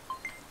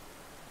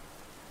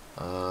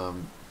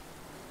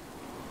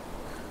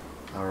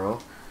 Arrow.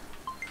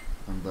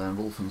 And then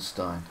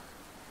Wolfenstein.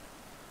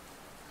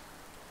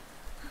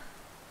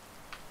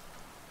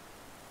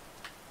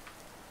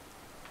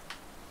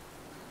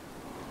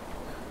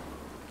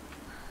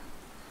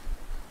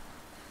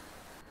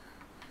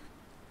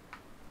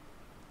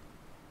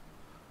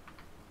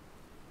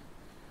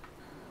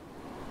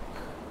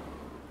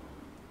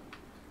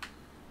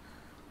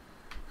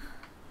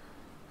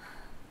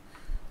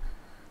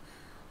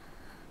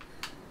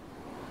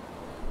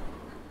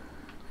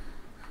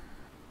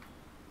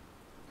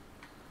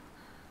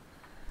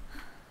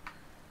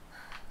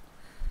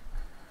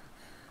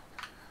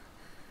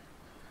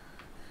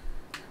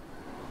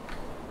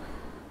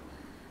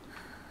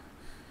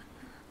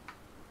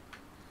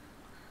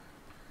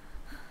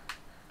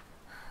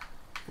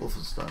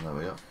 Wolfenstein, there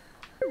we go.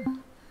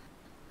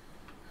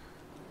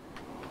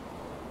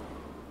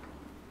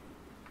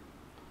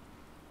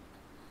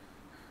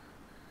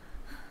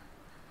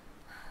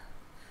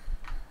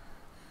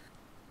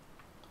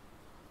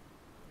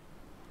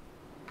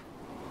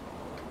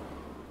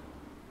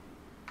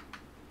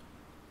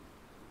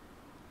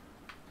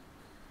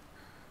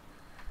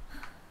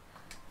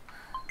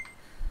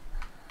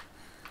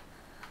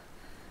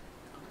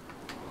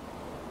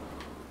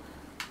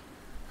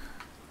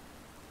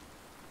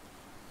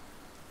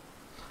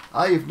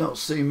 You've not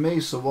seen me,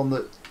 so one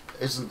that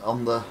isn't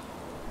on the...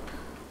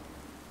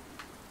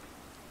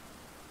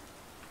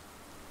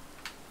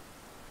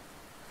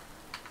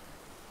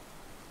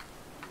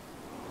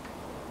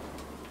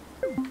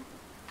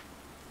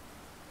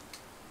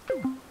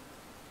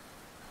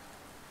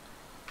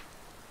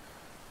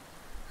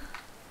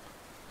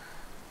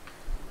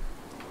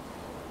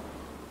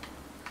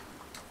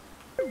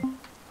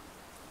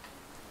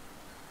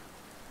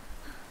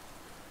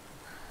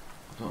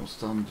 I don't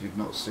understand, you've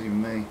not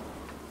seen me.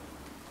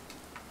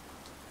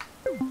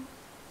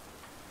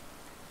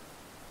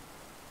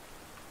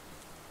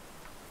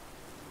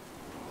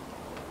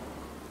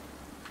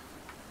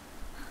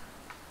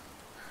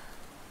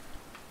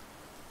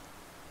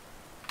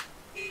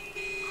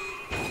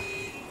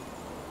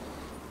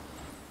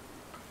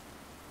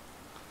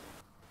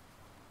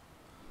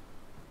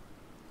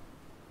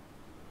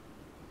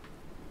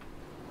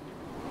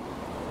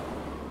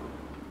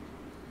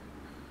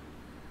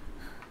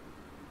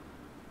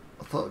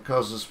 I thought the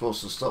cars are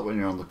supposed to stop when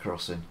you're on the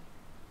crossing.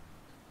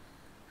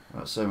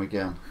 Right, same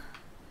again.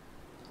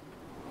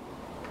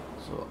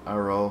 So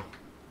arrow,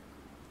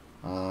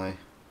 I.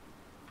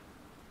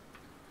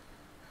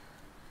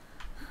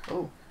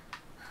 Oh,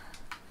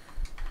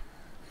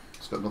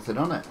 it's got nothing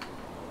on it.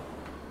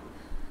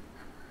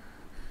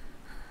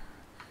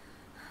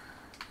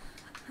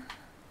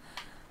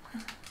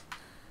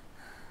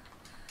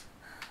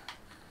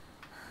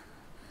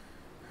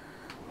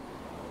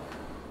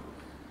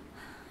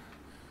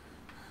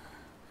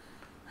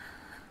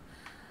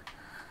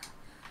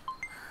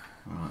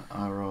 Right,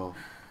 arrow.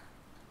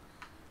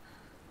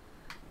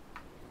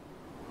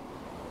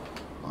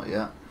 Not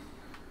yet.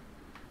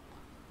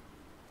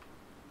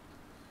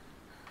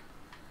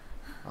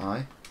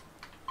 I.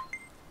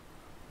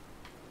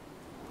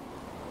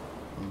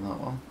 And that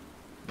one.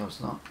 No,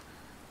 it's not.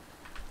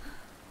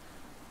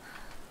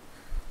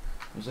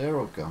 Where's the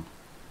arrow gone?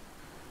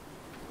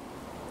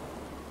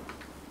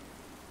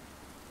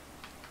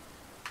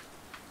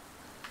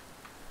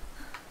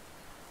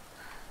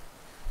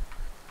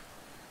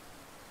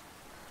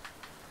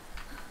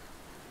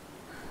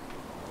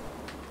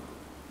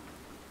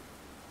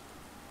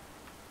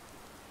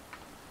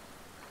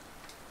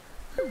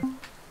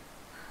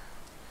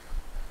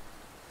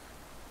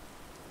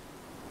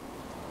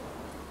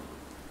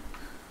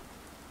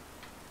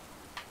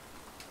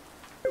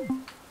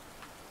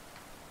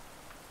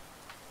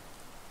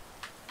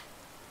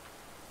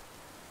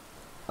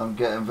 I'm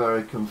getting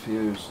very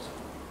confused.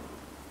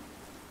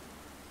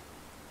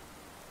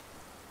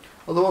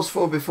 Oh, there was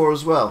 4 before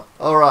as well.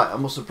 Alright, I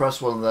must have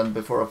pressed one then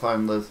before I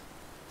found the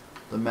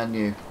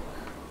menu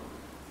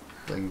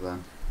thing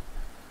then.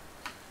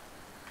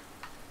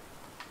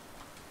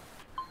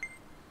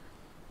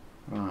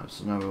 Right,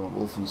 so now we want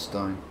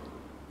Wolfenstein.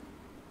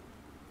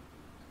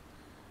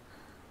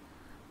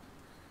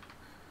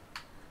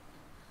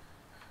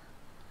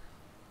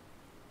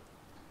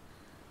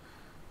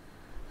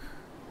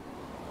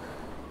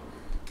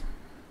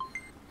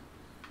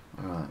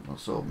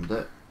 Just opened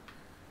it.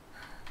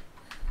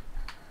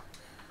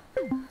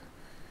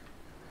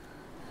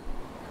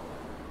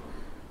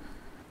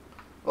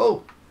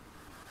 Oh!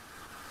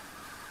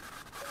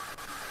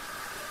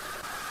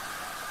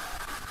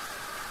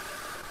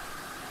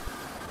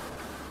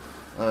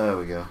 There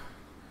we go.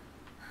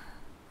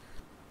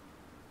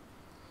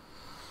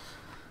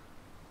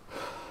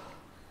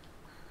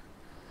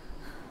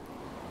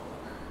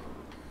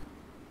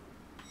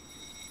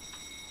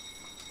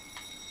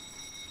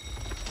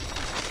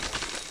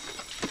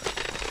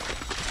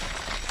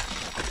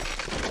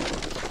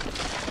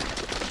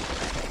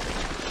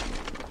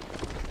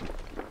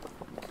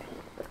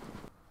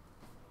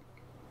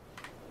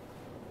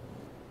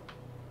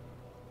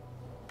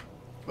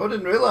 I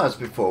didn't realise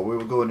before we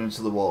were going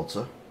into the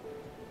water.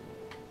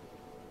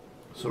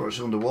 So we're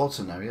actually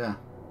underwater now, yeah.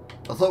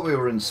 I thought we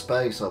were in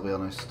space, I'll be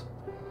honest.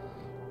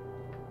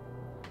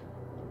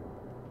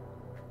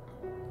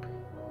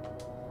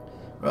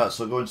 Right,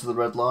 so go into the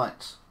red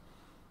light.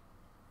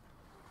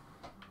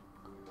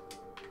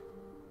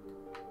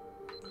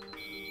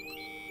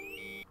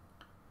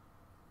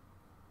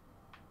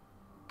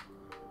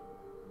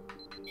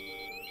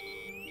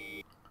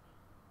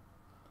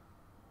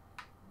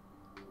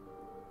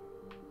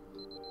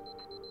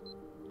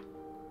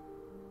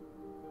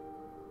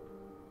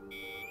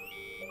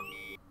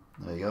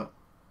 There you go.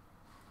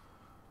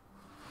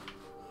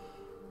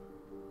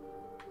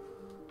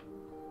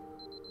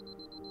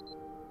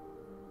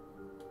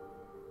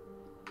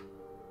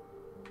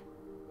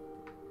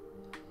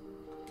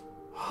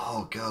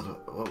 Oh God,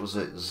 what was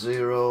it?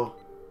 0,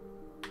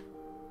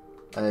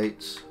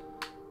 8,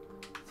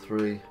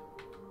 3,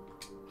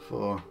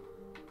 4.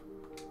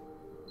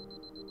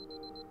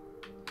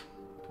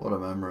 What a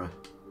memory.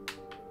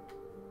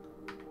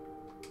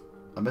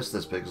 I missed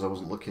this bit because I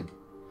wasn't looking.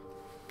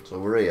 So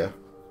we're here.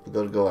 We've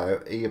got to go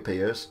out. He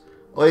appears.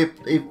 Oh,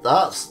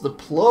 that's the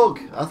plug.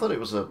 I thought it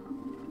was a...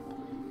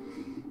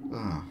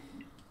 Oh.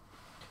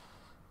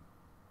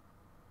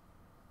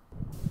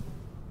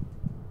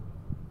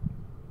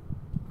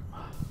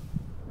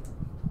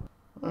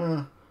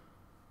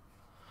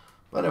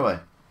 But anyway.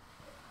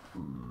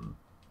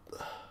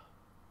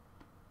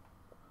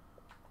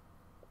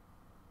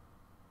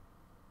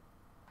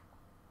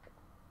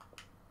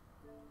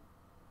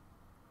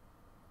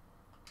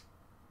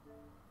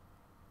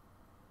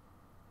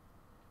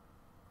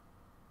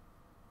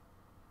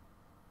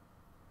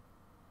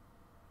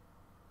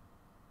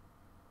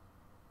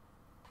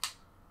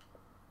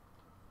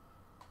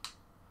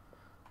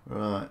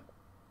 Right.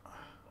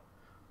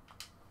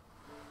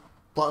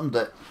 Planned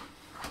it.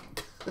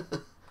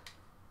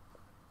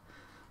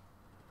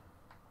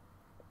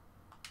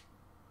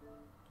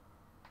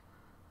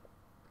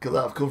 Could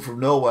that have come from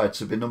nowhere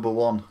to be number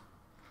 1?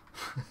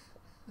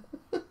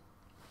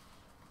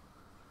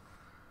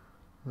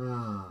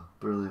 Oh,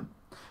 brilliant.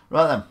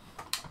 Right then.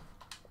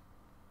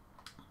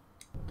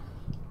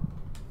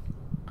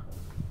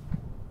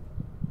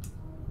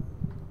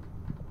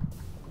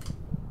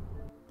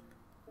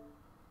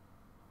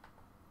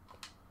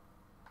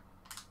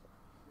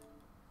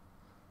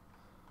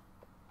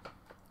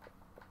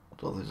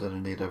 Don't think there's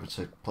any need ever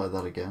to play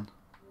that again.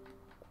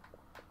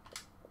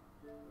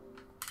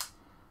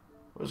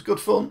 It was good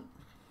fun.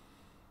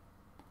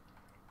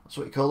 That's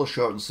what you call a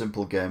short and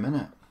simple game,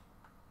 innit?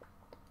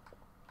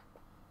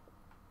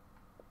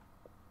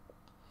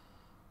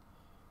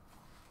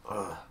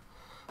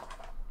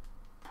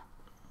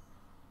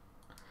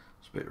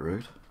 It's a bit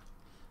rude.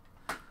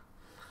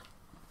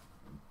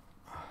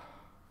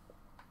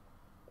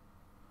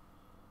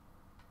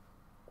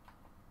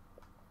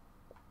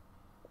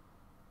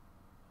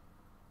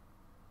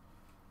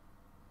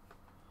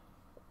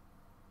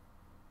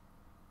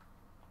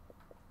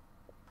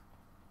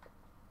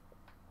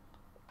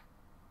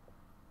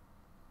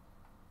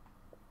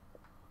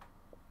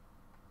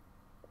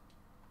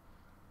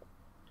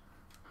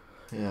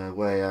 Yeah,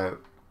 way out.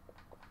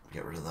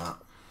 Get rid of that.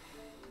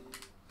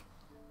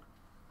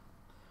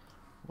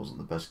 Wasn't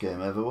the best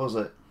game ever, was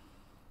it?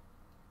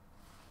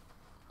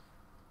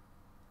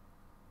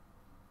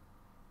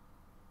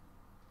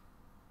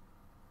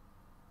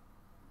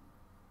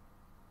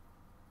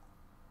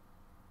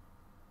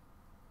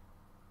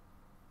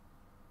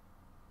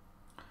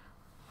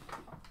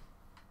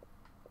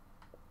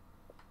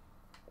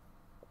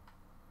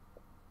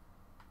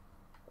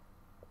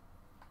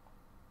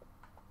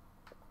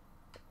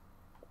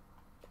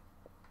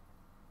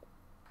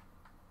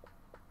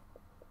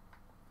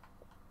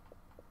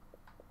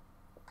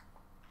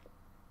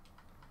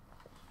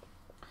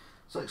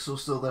 Is Exo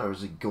still there or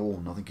is he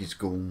gone? I think he's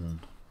gone.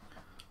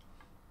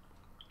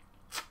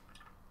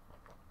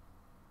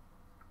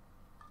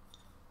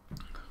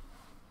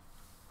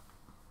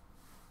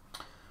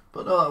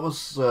 But no, that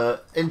was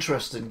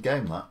interesting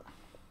game, that.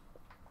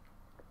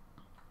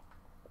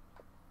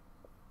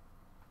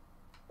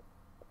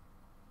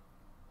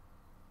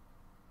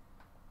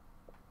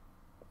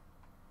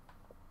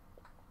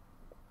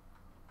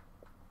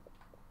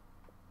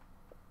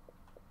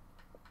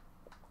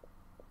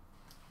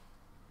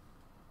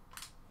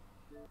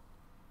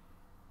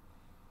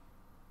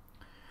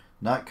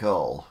 Night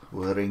Call.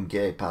 We're in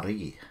Gay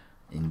Paris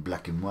in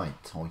black and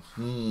white.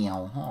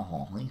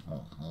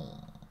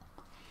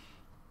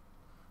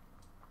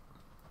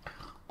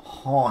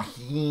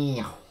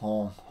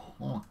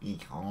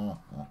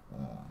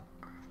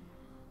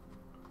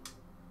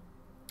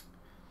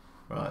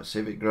 Right, see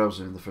if it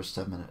grows in the first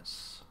 10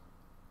 minutes.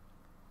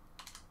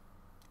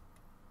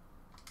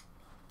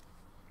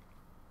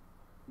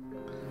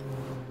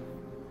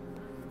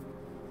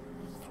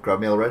 Grab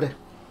me already?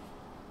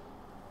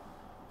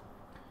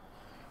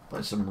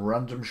 Play some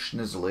random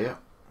schnizzle here.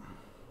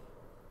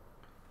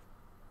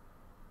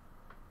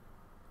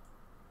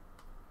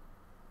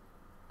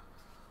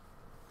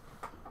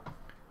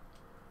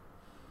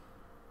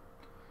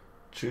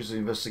 Choose the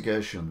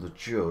investigation. The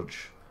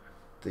judge,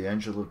 the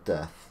angel of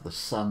death, the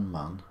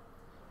Sandman,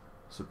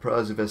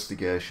 surprise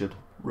investigation,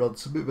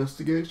 ransom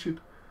investigation.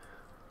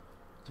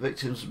 The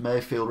victims may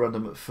feel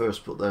random at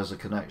first, but there's a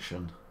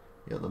connection.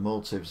 Yet the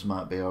motives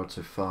might be hard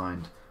to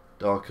find.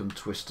 Dark and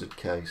twisted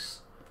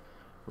case.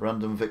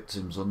 Random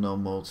victims,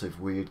 unknown motive,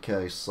 weird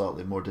case,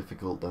 slightly more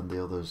difficult than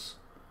the others.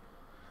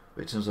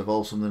 Victims have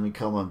all something in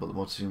common, but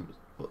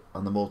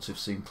the motive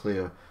seem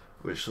clear.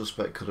 Which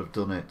suspect could have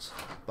done it?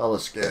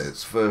 Ballast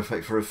skates,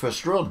 perfect for a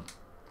first run.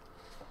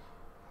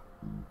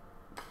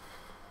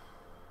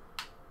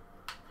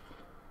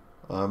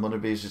 Money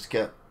be easy to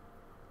get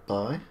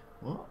by.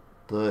 What?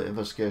 The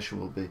investigation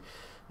will be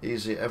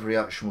easy. Every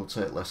action will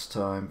take less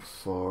time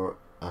for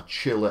a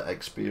chiller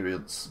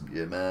experience.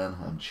 Yeah, man,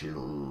 I'm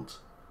chilled.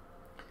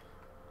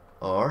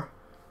 Or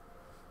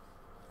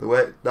the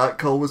way that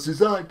call was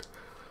designed.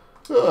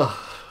 Ugh.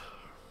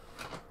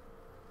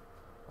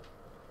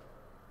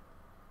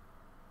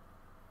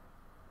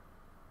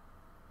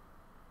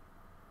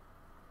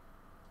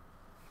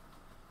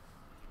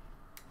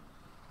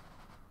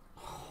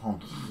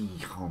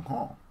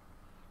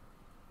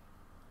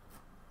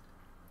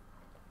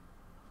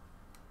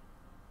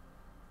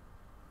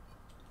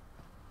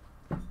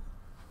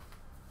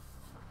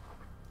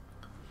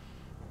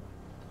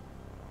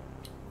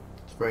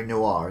 It's very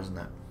noir, isn't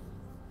it?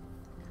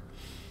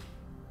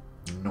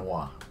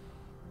 Noir.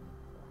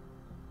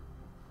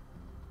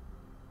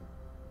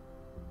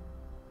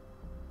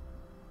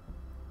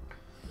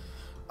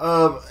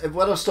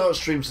 When I start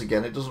streams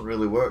again, it doesn't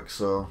really work,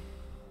 so.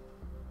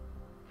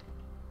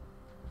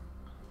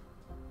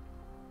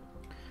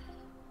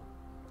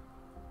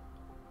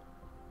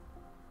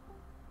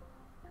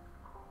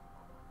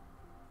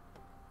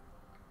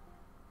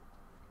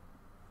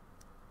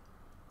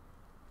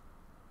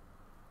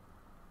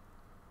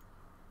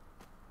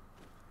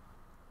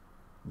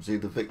 Was he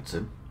the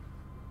victim?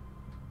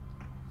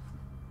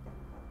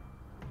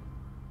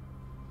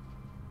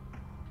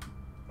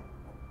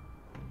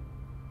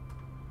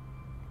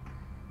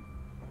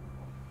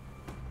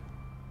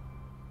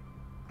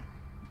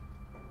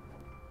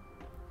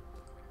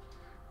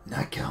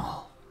 Night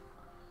Call.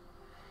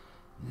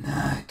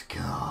 Night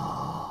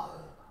Call.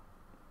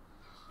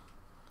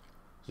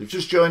 So you've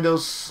just joined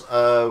us.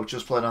 We're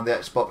just playing on the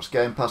Xbox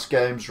Gamepass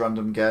games,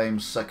 random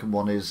games. Second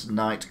one is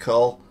Night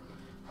Call.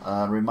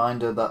 And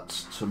reminder that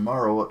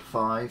tomorrow at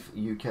 5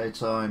 UK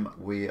time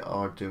we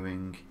are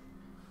doing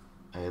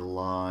a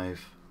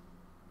live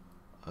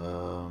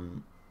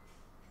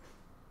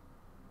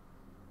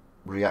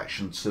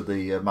reaction to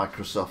the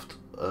Microsoft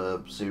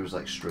Series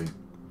X stream.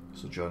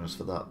 So join us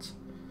for that.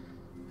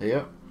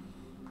 Here.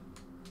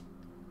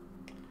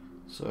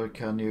 So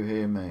can you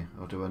hear me,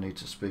 or do I need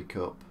to speak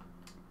up?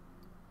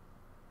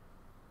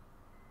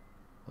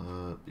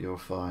 You're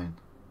fine.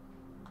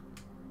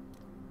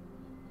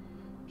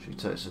 She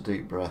takes a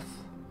deep breath.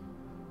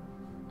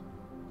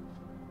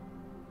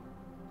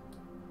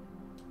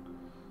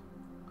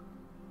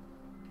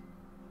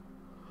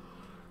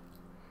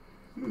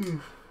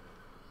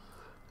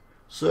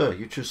 Sir,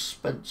 you just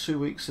spent 2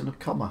 weeks in a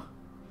coma.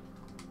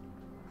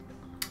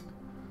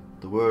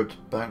 The word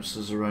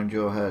bounces around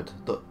your head.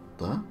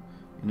 You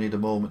need a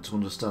moment to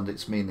understand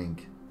its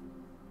meaning.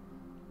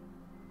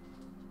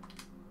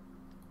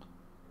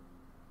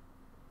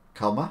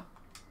 Comma?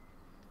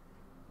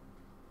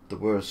 The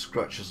word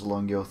scratches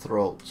along your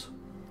throat.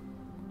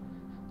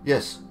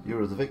 Yes, you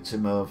are the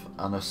victim of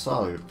an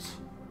assault.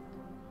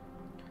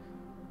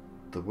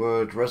 The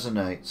word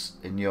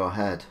resonates in your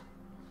head.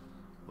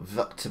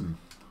 Victim.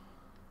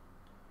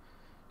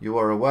 You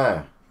are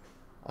aware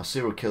a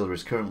serial killer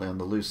is currently on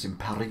the loose in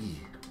Paris.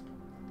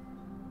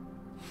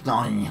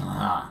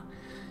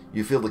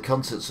 You feel the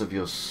contents of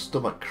your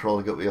stomach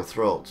crawling up your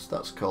throat.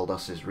 That's called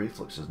acid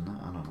reflux, isn't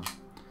it? I don't know.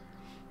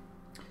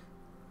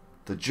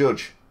 The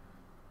judge,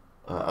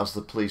 as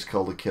the police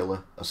call the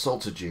killer,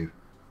 assaulted you.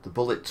 The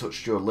bullet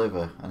touched your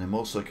liver, and in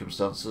most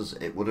circumstances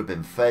it would have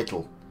been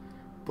fatal.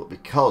 But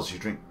because you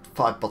drink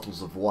 5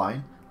 bottles of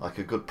wine, like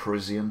a good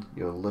Parisian,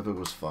 your liver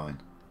was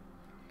fine.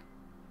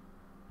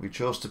 We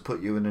chose to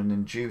put you in an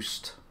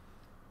induced.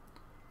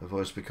 Her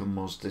voice becomes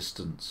more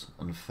distant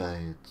and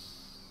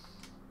fades.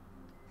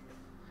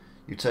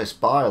 You taste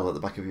bile at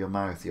the back of your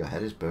mouth. Your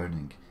head is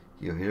burning.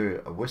 You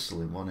hear a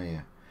whistle in one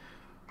ear.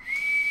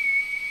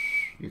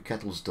 Your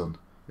kettle's done.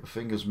 Your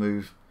fingers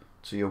move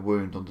to your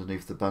wound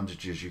underneath the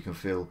bandages. You can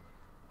feel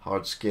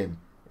hard skin.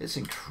 It's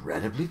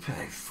incredibly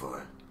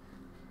painful.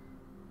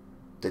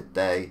 Did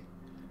they...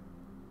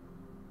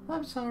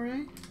 I'm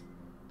sorry.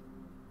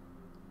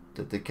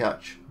 Did they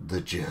catch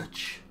the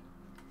judge?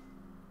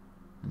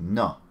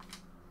 No.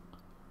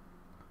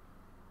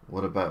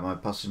 What about my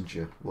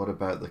passenger? What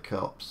about the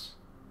cops?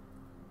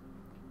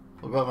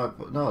 What about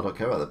my... No, I don't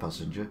care about the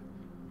passenger.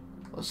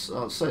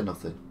 I'll say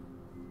nothing.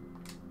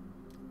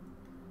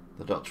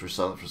 The doctor is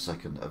silent for a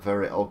second. A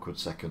very awkward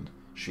second.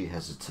 She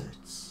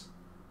hesitates.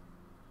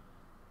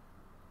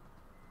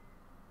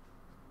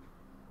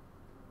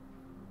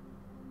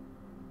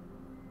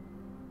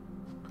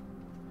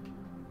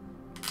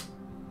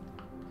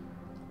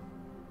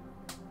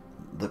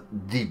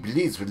 The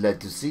police would like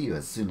to see you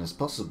as soon as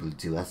possible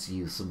to ask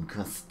you some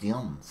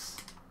questions.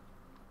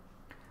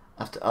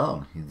 After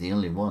all, you're the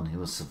only one who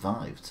has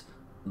survived.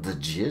 The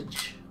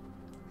judge.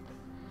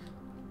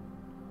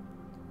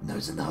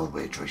 Nose in the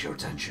hallway attracts your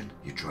attention.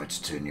 You try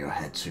to turn your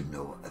head to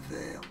no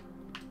avail.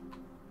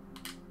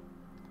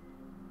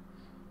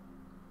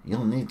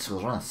 You'll need to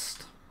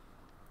rest.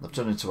 They've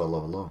turned into a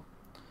hello.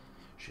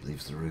 She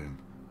leaves the room.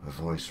 Her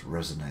voice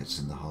resonates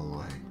in the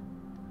hallway.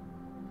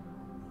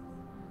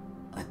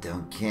 I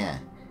don't care.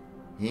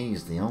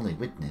 He's the only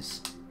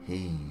witness.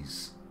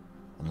 He's...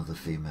 Another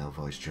female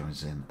voice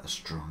joins in, a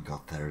strong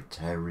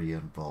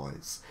authoritarian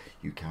voice.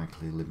 You can't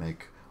clearly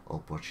make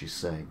up what she's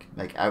saying.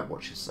 Make out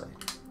what she's saying.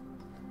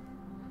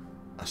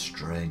 A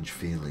strange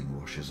feeling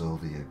washes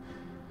over you.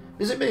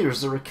 Is it me or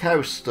is there a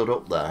cow stood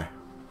up there?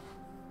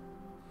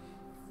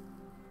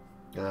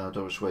 I don't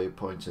know which way you're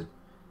pointing.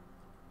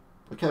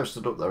 The cow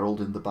stood up there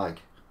holding the bag.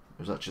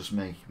 Or is that just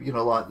me? You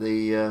know, like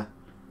the...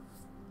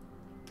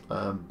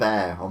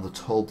 bear on the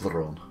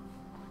Toblerone.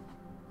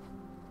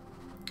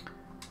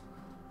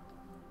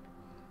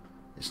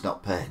 It's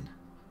not pain,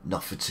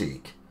 not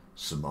fatigue,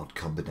 some odd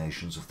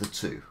combinations of the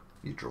two.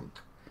 You're drunk.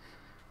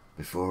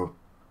 Before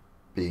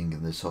being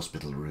in this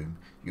hospital room,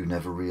 you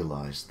never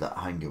realised that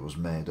anger was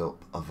made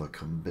up of a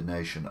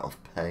combination of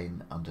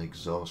pain and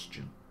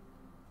exhaustion.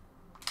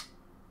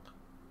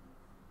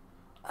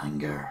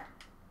 Anger.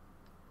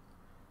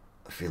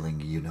 A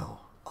feeling you know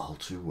all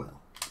too well,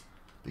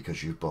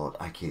 because you've bought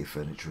IKEA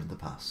furniture in the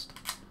past.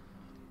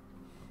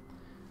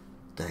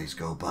 Days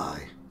go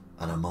by,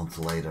 and a month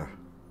later...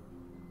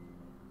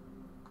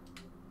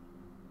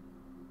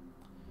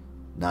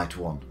 Night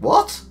 1.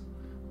 What?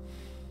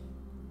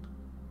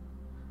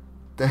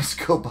 Days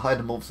go by and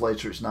a month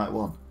later it's night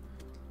 1.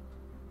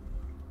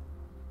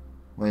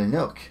 Well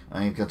look,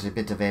 I've got a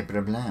bit of a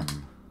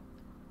problem.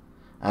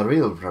 A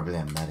real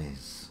problem, that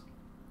is.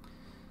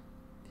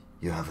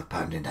 You have a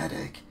pounding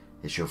headache.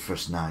 It's your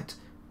first night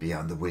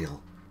behind the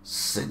wheel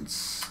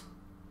since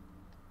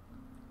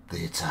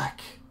the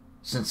attack.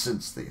 Since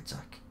the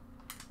attack.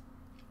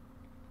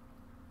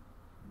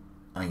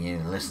 Are you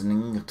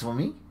listening to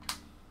me?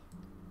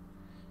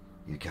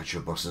 You catch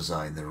your boss's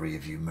eye in the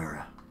rearview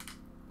mirror.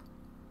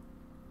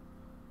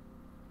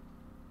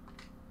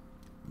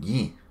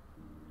 Yeah.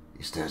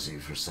 He stares at you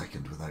for a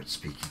second without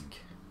speaking.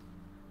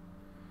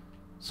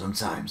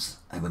 Sometimes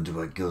I wonder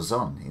what goes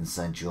on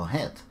inside your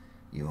head.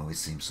 You always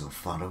seem so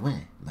far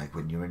away, like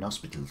when you're in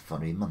hospital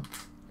for a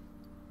month.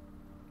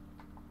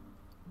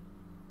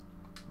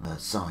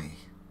 Sorry.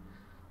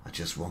 I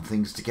just want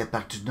things to get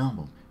back to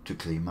normal, to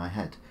clear my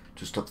head,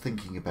 to stop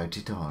thinking about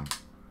it all.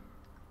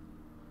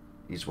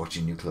 He's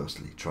watching you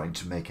closely, trying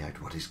to make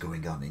out what is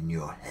going on in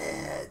your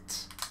head.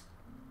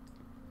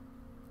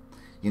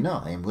 You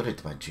know I am worried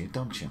about you,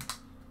 don't you?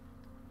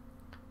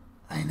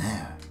 I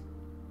know.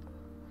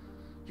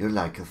 You're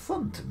like a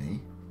fun to me.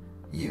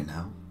 You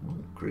know.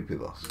 Ooh, creepy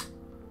boss.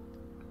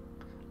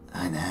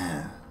 I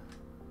know.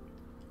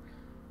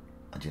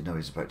 And you know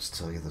he's about to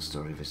tell you the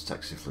story of his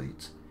taxi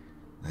fleet.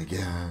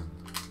 Again.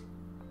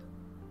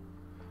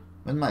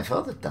 When my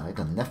father died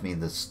and left me in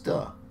the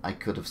store, I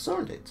could have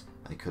sold it.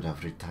 I could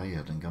have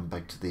retired and gone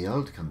back to the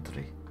old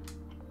country.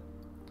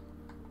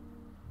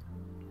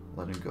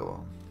 Let him go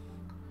on.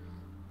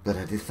 But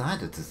I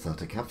decided to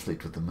start a cab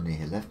fleet with the money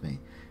he left me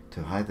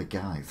to hire the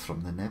guys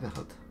from the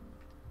neighbourhood.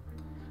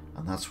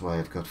 And that's why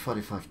I've got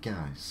 45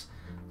 guys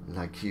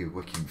like you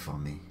working for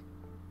me.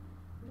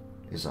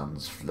 His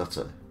hands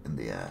flutter in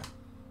the air.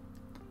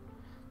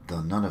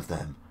 Though none of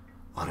them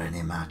are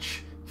any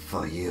match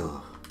for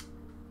you.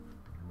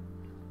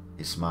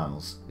 He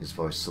smiles. His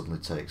voice suddenly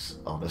takes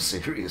on a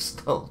serious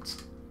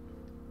note.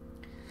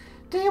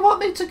 Do you want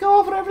me to go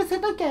over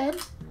everything again?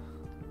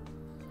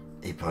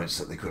 He points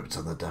at the equipment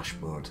on the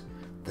dashboard.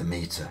 The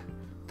meter.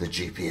 The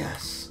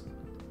GPS.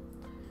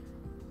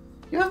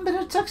 You haven't been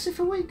in a taxi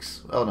for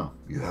weeks. Oh no,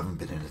 you haven't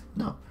been in it.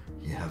 No,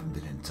 you haven't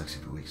been in a taxi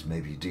for weeks.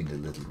 Maybe you do need a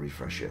little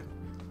refresher.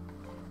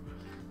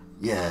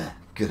 Yeah,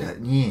 good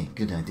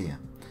idea.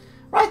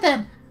 Right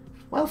then.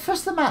 Well,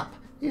 first the map.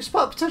 You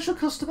spot a potential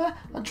customer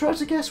and try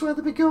to guess where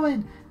they'll be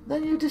going.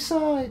 Then you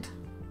decide.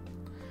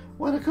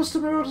 When a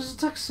customer orders a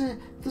taxi, if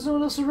there's no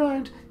one else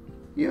around,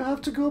 you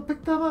have to go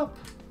pick them up.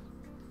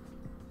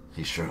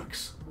 He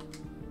shrugs.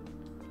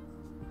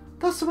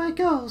 That's the way it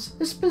goes.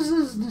 It's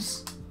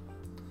business.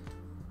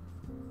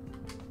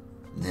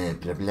 No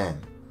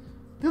problem.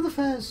 The other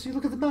fares, you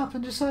look at the map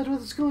and decide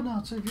whether to go or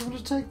not, if you want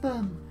to take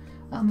them.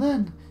 And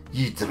then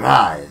you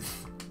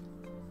drive.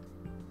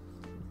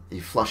 He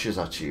flashes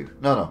at you.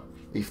 No.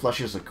 He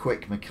flashes a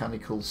quick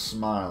mechanical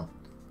smile.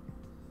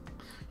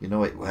 You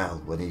know it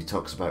well when he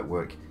talks about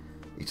work.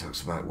 He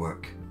talks about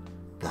work.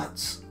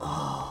 That's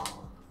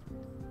all.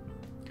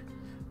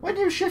 When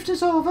your shift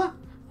is over,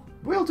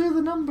 we'll do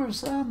the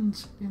numbers and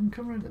you can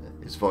come right...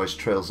 His voice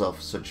trails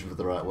off, searching for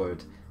the right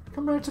word.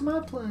 Come right to my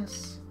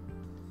place.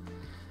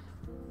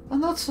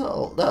 And that's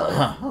all.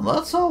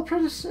 That's all.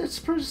 It's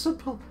pretty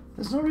simple.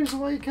 There's no reason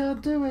why you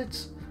can't do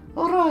it.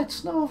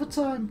 Alright, no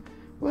overtime.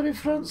 We're in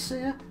France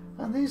here,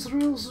 and these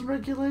rules and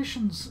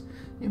regulations.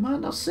 You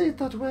might not see it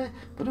that way,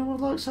 but no one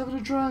likes having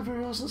a driver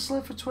who hasn't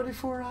slept for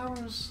 24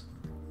 hours.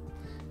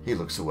 He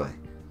looks away.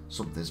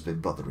 Something's been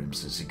bothering him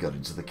since he got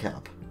into the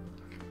cab.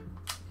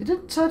 You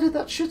didn't tidy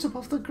that shit up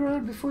off the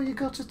ground before you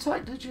got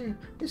attacked, did you?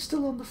 It's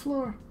still on the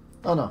floor.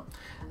 Oh no.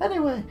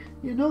 Anyway,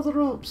 you know the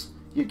ropes.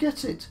 You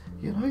get it.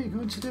 You know you're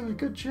going to do a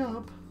good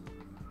job.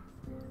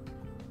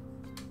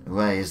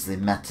 Where is the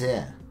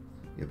matter?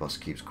 Your boss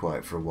keeps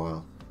quiet for a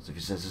while, as if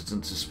he's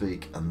hesitant to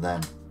speak, and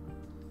then...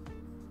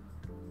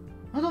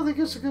 I don't think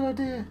it's a good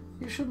idea.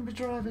 You shouldn't be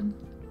driving.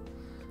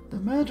 The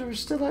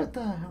murderer's still out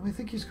there, and we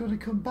think he's going to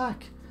come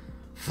back.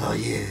 For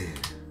you.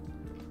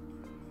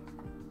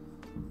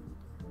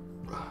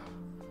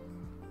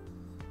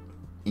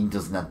 He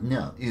does not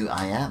know who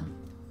I am.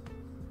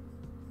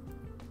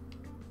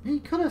 He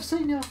could have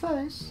seen your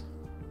face.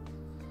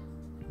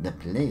 The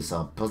police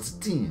are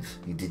positive.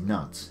 He did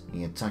not.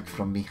 He attacked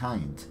from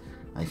behind.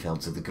 I fell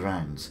to the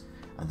ground,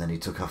 and then he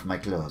took off my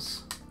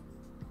clothes.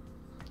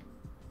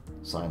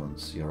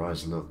 Silence. Your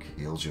eyes look.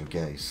 He holds your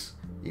gaze.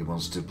 He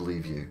wants to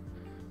believe you.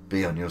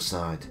 Be on your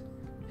side.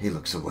 He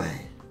looks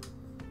away.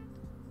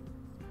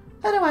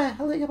 Anyway,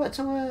 I'll let you back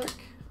to work.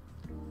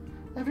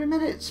 Every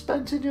minute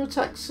spent in your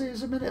taxi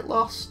is a minute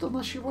lost,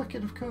 unless you're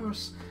working, of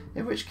course.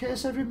 In which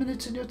case, every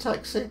minute in your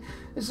taxi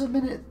is a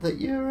minute that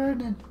you're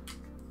earning.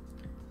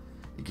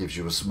 He gives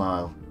you a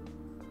smile.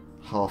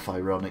 Half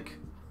ironic,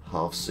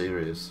 half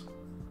serious.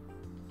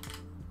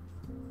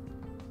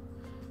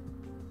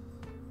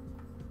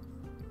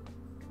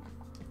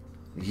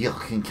 You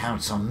can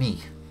count on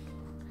me.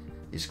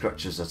 He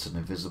scratches at an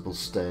invisible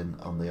stain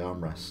on the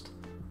armrest.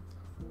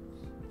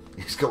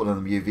 He's got one of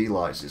them UV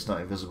lights, it's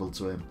not invisible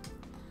to him.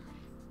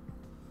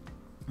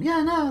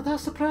 Yeah, no,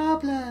 that's the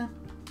problem.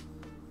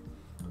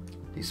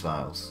 He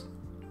smiles.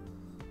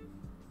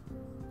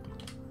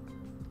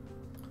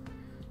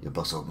 Your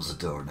boss opens the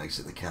door and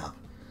exits the cab.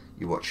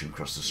 You watch him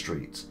cross the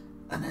street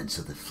and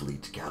enter the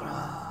fleet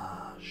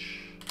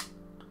garage.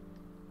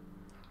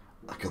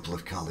 A couple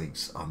of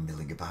colleagues are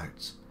milling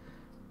about.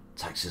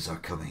 Taxis are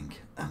coming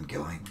and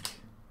going.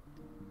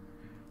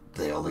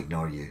 They all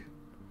ignore you,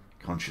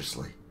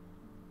 consciously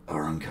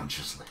or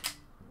unconsciously.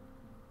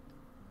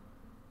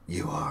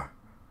 You are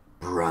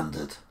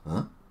branded,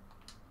 huh?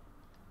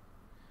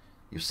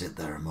 You sit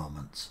there a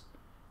moment,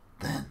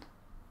 then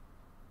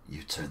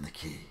you turn the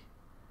key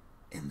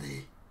in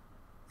the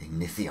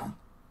ignition.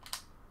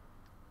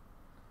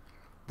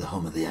 The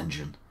hum of the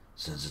engine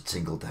sends a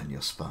tingle down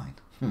your spine.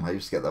 I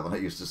used to get that when I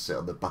used to sit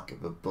on the back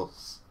of a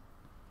bus.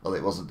 Well,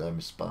 it wasn't down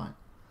my spine.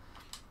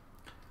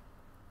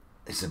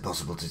 It's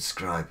impossible to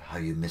describe how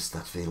you missed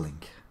that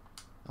feeling.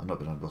 I've not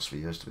been on a bus for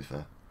years, to be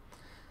fair.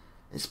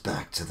 It's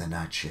back to the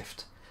night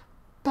shift.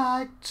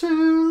 Back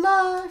to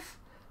life.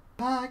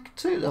 Back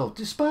to... Oh,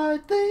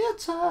 despite the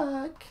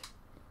attack.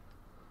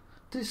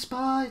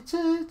 Despite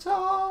it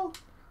all.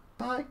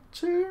 Back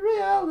to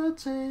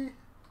reality.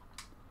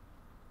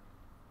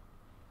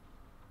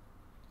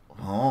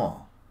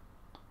 Oh.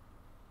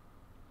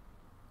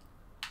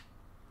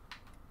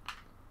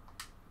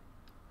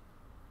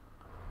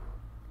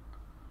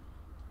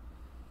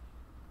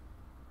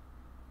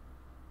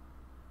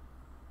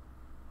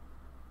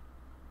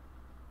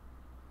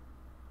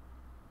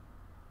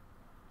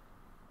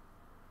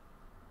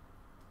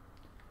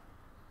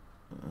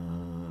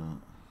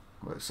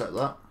 We'll accept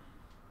that.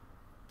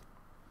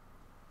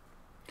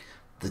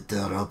 The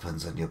door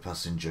opens and your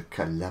passenger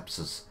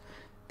collapses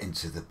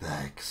into the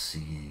back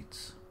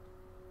seat.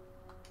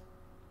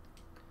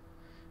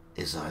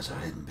 His eyes are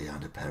hidden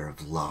behind a pair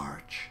of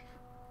large,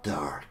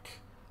 dark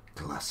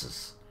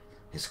glasses.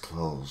 His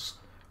clothes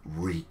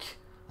reek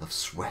of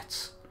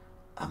sweat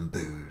and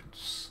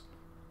booze.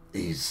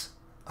 He's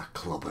a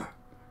clubber.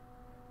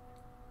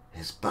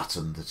 His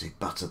baton that he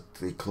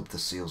clubbed the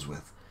seals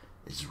with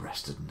is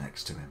rested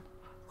next to him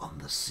on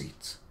the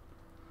seat.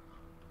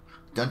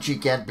 Don't you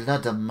get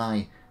blood on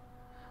my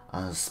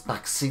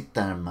back seat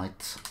there,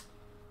 mate?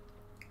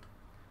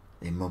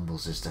 He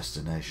mumbles his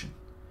destination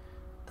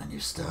and you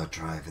start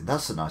driving.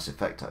 That's a nice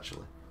effect,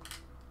 actually.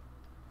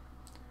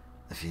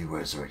 A few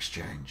words are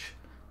exchanged.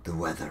 The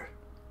weather,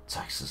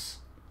 taxes,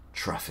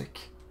 traffic.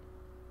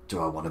 Do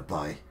I want to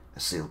buy a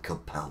seal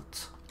cup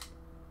pelt?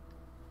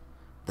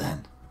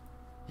 Then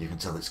you can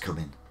tell it's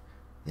coming.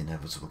 The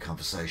inevitable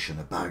conversation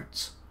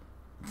about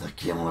The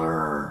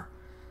killer.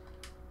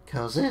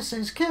 'Cause this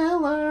is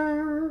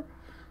killer.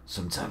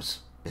 Sometimes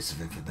bits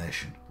of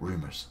information,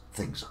 rumours,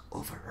 things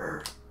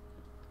overheard.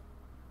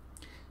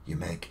 You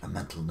make a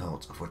mental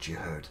note of what you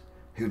heard.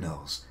 Who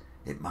knows?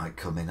 It might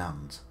come in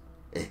hand.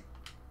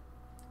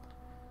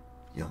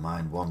 Your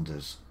mind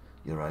wanders.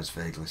 Your eyes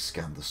vaguely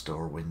scan the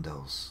store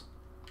windows.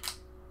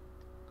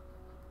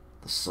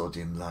 The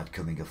sodium light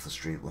coming off the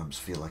street lamps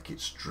feel like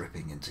it's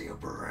dripping into your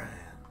brain.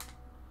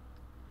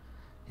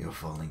 You're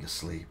falling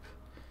asleep.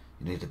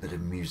 You need a bit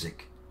of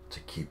music to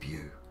keep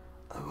you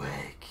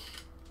awake.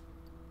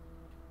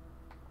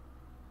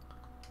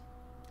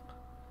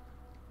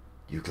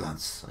 You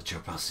glance at your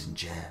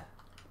passenger.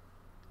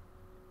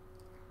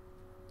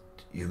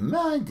 Do you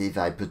mind if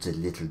I put a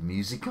little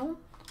music on?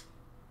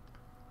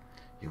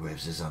 He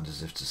waves his hand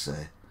as if to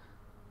say,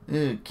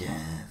 who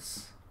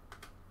cares?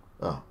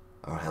 Oh,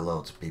 or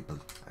hello to people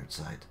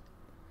outside.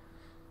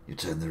 You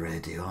turn the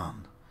radio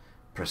on,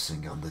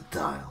 pressing on the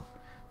dial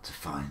to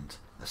find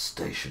a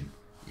station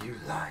you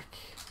like.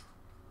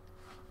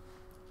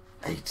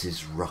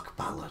 80s rock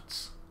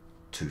ballads.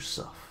 Too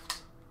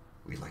soft.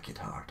 We like it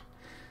hard.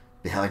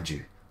 Behind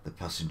you, the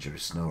passenger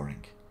is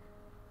snoring.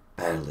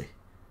 Barely,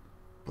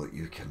 but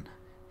you can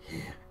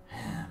hear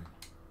him.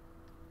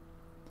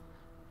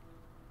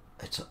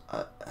 It's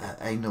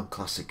ain't no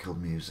classical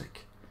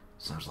music.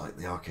 Sounds like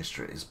the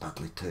orchestra is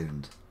badly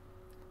tuned.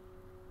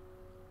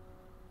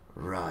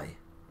 Right,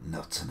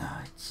 not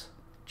tonight,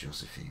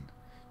 Josephine.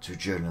 Two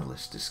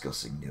journalists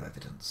discussing new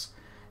evidence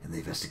in the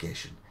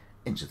investigation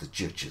into the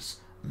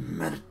judge's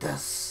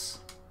murders.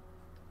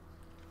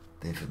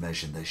 The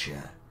information they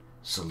share,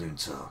 saloon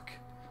talk,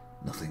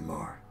 nothing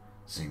more,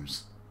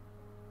 seems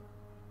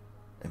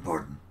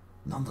important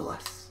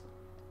nonetheless.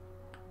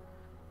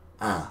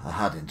 A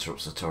had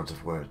interrupts a torrent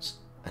of words,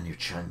 and you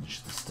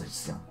change the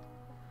station.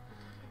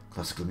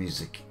 Classical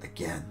music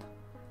again.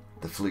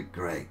 The flute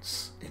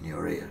grates in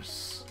your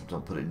ears.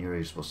 Don't put it in your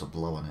ears, you're supposed to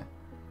blow on it.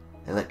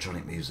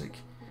 Electronic music.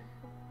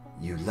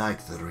 You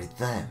like the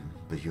rhythm,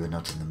 but you are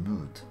not in the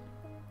mood.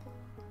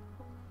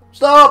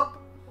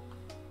 Stop!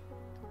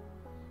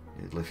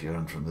 You lift your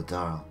hand from the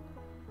dial.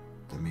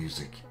 The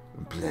music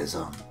plays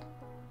on.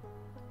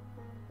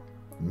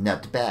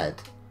 Not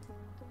bad.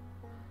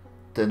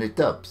 Turn it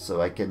up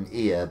so I can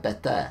hear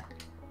better.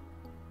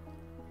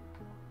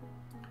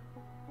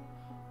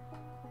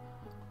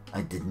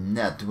 I did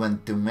not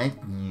want to wake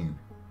you.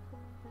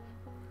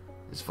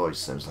 His voice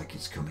sounds like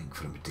it's coming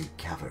from a deep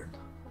cavern.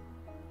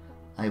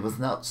 I was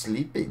not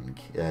sleeping,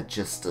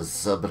 just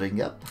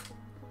sobering up.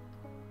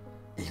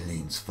 He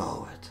leans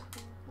forward.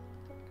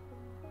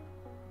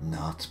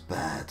 Not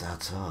bad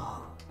at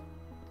all.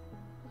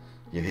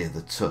 You hear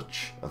the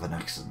touch of an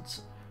accent,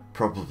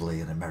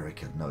 probably an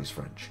American, no, he's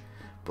French,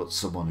 but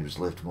someone who's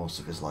lived most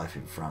of his life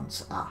in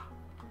France.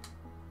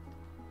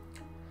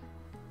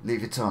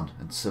 Leave it on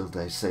until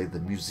they say the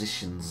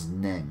musician's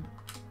name.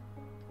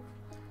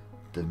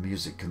 The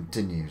music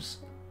continues.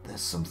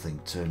 There's something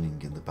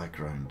turning in the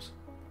background.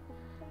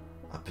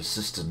 A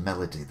persistent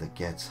melody that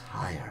gets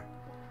higher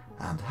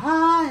and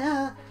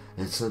higher.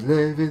 It's a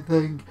living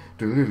thing.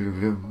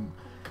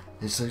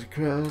 It's an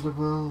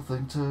incredible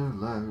thing to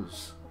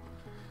lose.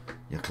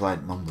 Your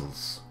client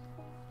mumbles.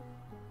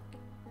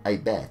 I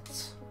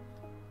bet.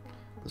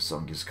 The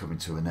song is coming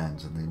to an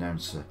end, and the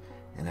announcer,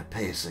 in a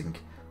piercing,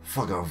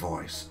 foghorn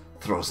voice,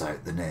 throws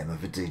out the name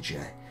of a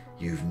DJ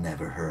you've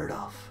never heard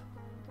of.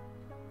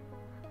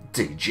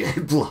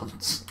 DJ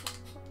Blunt.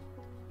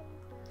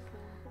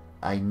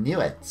 I knew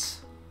it.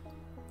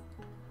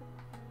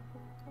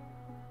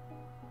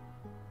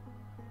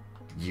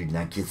 You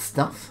like his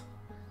stuff?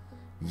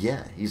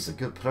 Yeah, he's a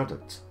good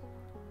product.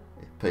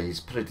 He's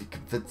pretty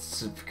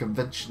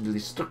conventionally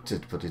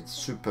structured, but it's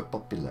super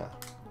popular.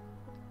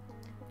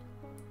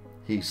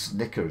 He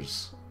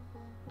snickers.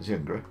 He's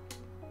younger.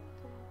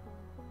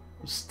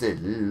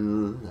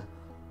 Still.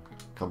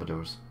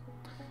 Commodores.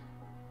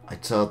 I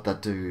taught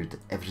that dude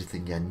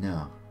everything I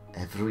know.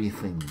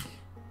 Everything.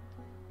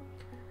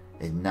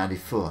 In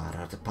 '94,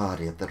 at a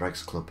party at the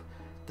Rex Club,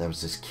 there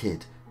was this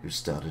kid who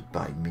started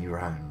buying me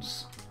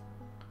rounds.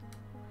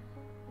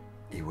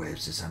 He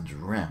waves his hand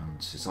around.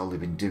 It's all he's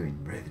been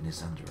doing, waving his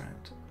hand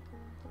around.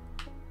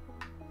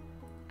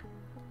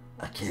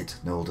 A kid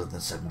no older than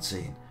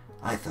 17.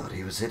 I thought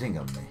he was hitting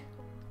on me.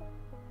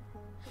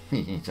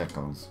 He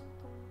chuckles.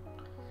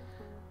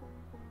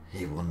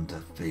 He wouldn't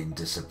have been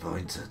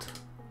disappointed.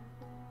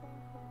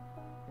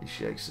 He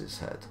shakes his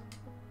head.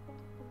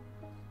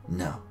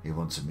 No, he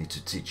wanted me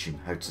to teach him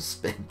how to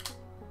spin.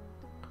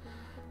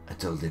 I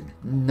told him,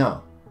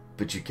 no,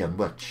 but you can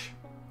watch.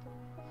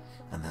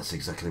 And that's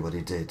exactly what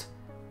he did,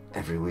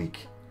 every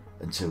week,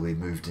 until we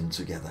moved in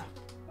together.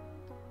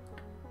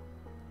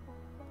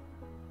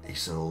 He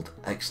sold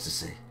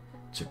ecstasy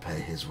to pay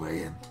his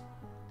way in.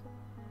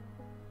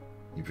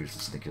 He briefly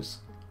snickers.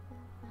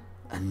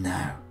 And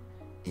now,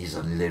 he's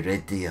on the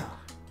radio.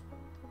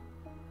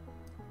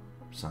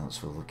 Silence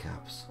filled the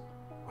cabs.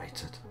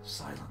 Waited.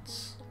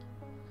 Silence.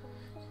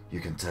 You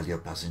can tell your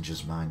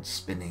passenger's mind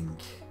spinning.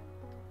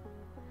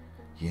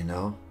 You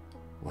know,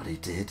 what he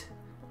did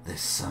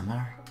this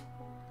summer?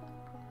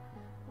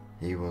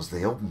 He was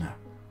the opener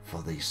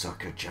for the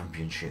soccer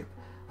championship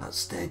at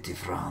Stade de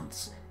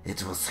France.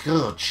 It was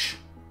huge.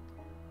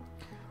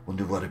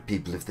 Wonder what would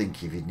people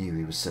think if he knew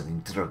he was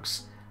selling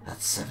drugs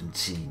at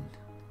 17.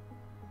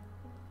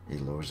 He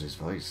lowers his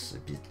voice a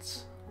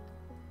bit.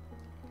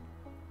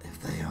 If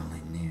they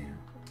only knew.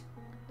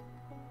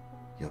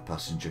 Your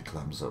passenger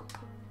clams up.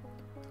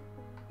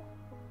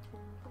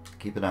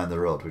 Keep an eye on the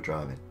road, we're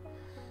driving.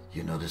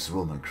 You notice a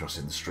woman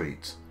crossing the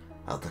street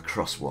at the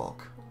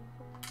crosswalk.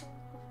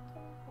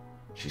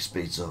 She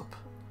speeds up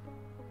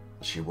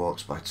as she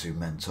walks by two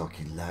men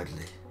talking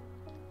loudly.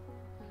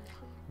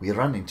 We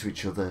ran into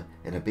each other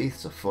in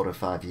Ibiza 4 or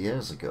 5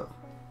 years ago.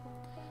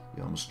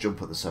 You almost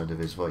jump at the sound of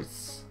his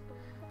voice.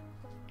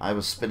 I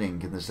was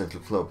spinning in this little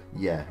club.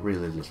 Yeah,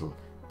 really little.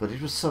 But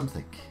it was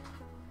something.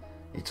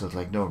 He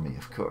totally ignored me,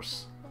 of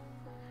course.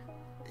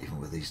 Even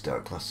with these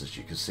dark glasses,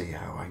 you can see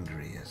how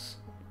angry he is.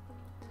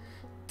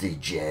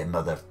 DJ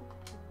mother...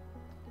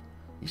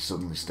 He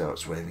suddenly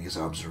starts waving his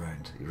arms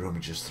around. He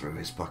rummages through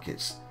his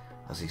pockets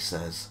as he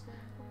says,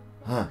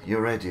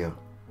 your radio.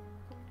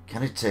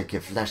 Can it take a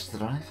flash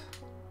drive?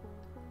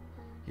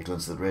 You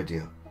glance at the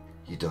radio.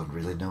 You don't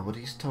really know what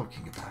he's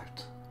talking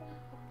about.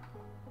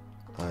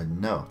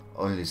 No,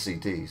 only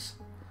CDs.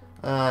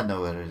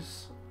 No it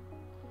is.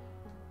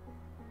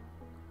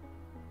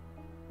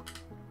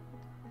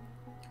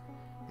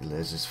 He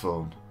lays his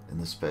phone in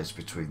the space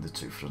between the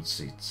two front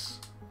seats.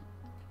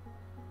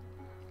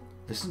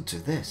 Listen to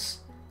this.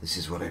 This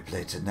is what I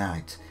play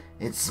tonight.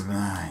 It's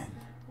mine.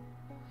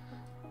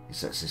 He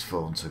sets his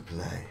phone to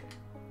play.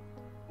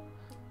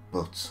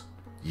 But,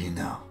 you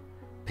know,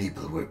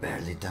 people were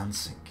barely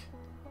dancing.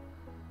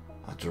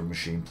 A drum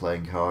machine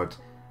playing hard,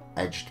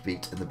 edged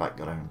beat in the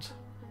background.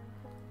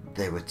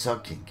 They were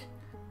talking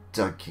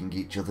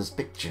each other's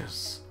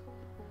pictures.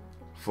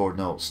 4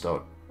 notes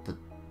start the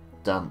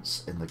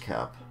dance in the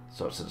cab.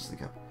 Starts in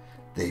the cab.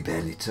 They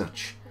barely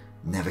touch.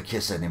 Never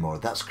kiss anymore.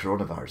 That's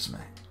coronavirus,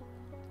 mate.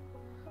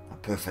 A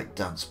perfect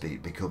dance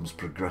beat becomes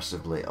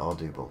progressively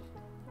audible.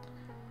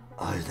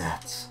 All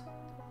that,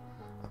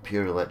 a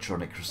pure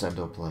electronic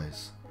crescendo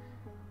plays,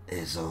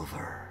 is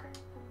over.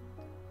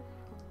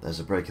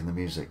 There's a break in the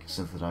music.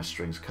 Synthesized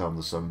strings calm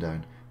the song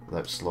down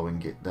without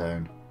slowing it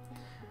down.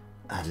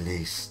 At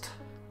least.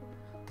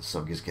 The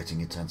song is getting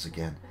intense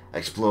again.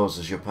 Explodes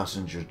as your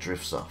passenger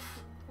drifts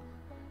off.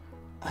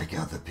 I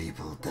got the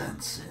people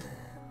dancing.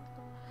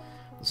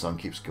 The song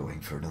keeps going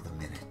for another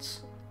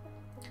minute.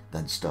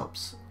 Then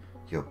stops.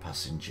 Your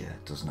passenger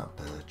does not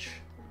budge.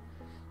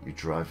 You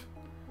drive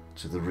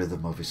to the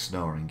rhythm of his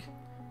snoring.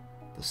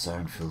 The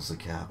sound fills the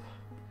cab.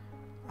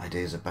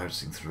 Ideas are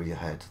bouncing through your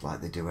head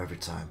like they do every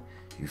time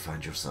you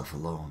find yourself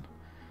alone.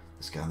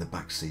 This guy in the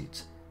back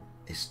seat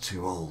is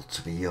too old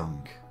to be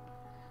young.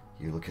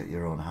 You look at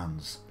your own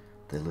hands.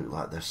 They look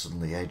like they're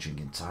suddenly aging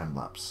in time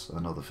lapse.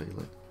 Another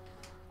feeling.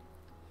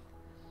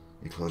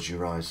 You close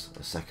your eyes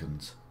a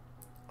second.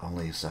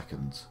 Only a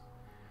second.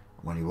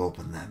 And when you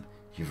open them,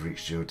 you've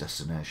reached your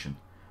destination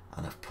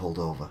and have pulled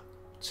over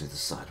to the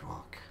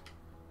sidewalk.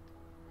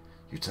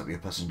 You tap your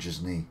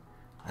passenger's knee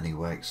and he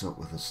wakes up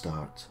with a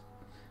start.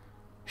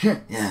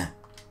 Yeah.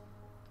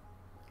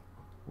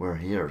 We're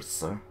here,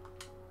 sir.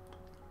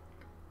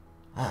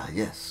 Ah,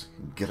 yes,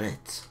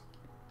 great.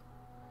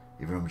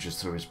 He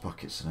rummages through his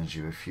pockets and hands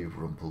you a few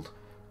rumpled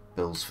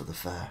bills for the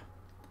fare.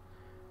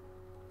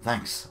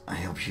 Thanks, I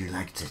hope you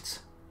liked it.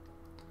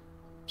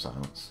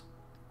 Silence.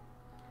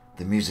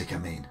 The music, I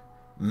mean.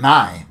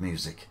 My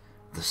music.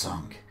 The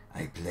song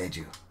I played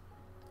you.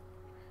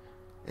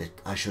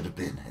 I should have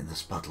been in the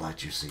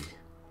spotlight, you see.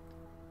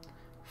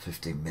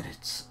 15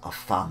 minutes of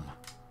fun.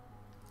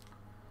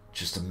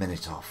 Just a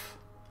minute off.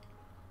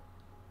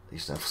 He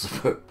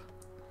snuffles up.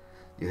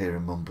 You hear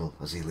him mumble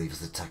as he leaves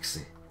the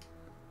taxi.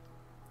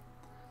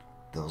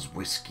 Those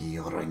whiskey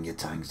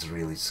orangutans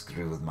really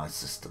screw with my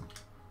system.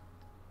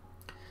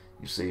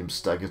 You see him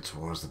stagger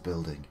towards the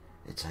building.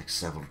 It takes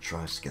several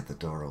tries to get the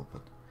door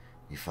open.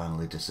 He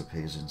finally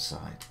disappears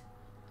inside.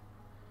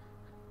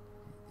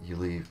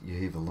 You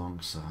heave a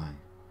long sigh.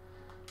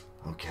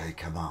 Okay,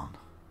 come on.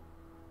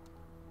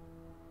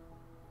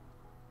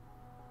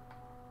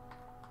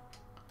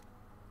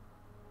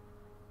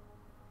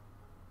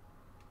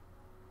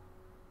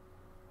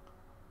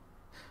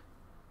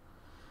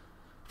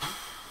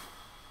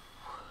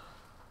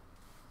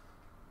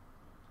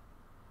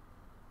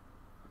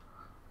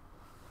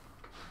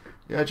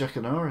 Yeah,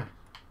 Jackanory.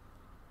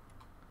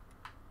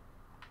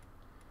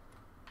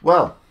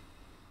 Well,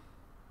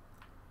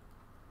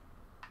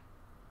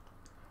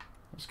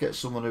 let's get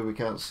someone who we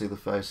can't see the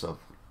face of.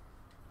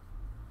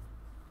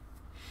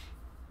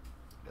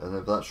 And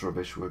if that's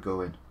rubbish, we're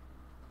going.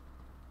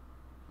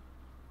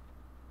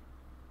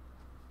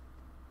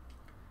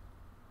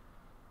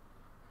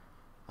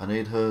 I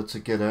need her to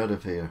get out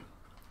of here.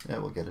 Yeah,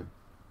 we'll get him.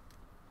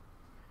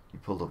 You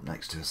pulled up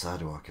next to a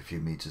sidewalk a few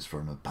meters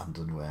from an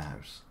abandoned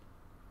warehouse.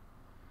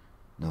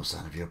 No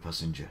sign of your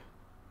passenger.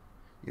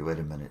 You wait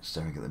a minute,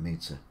 staring at the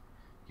meter.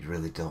 You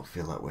really don't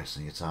feel like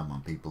wasting your time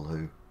on people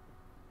who...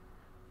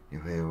 You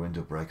hear a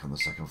window break on the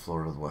second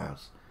floor of the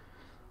warehouse.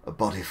 A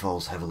body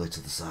falls heavily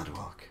to the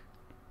sidewalk.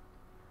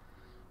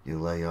 You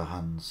lay your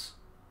hands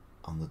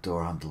on the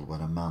door handle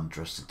when a man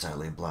dressed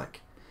entirely in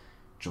black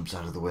jumps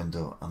out of the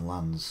window and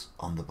lands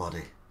on the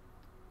body.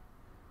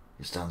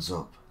 He stands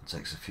up and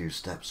takes a few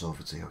steps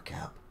over to your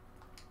cab.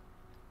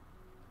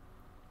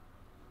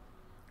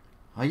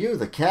 Are you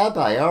the cab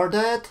I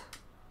ordered?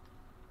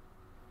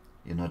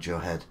 You nod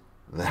your head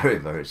very,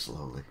 very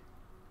slowly.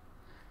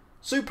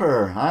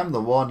 Super! I'm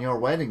the one you're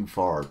waiting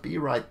for. Be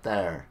right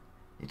there.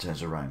 He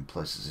turns around,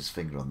 places his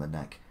finger on the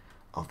neck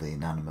of the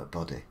inanimate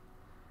body,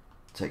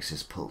 takes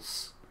his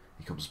pulse.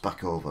 He comes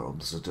back over,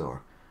 opens the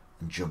door,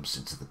 and jumps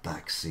into the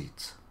back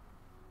seat.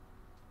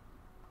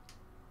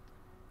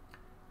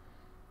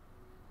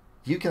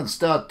 You can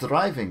start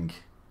driving.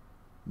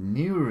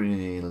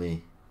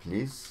 Neurally,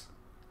 please.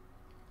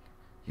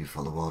 You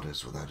follow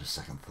orders without a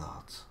second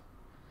thought.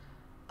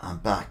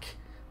 And back,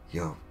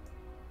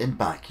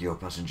 your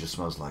passenger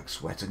smells like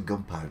sweat and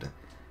gunpowder.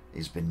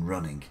 He's been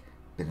running,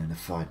 been in a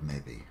fight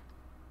maybe.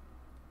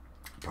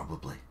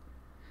 Probably.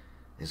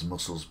 His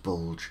muscles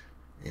bulge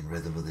in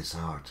rhythm with his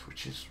heart,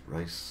 which is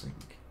racing.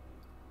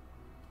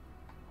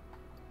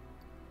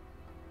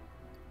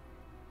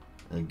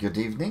 Good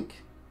evening.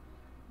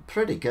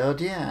 Pretty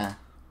good, yeah.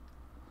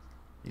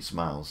 He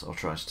smiles, or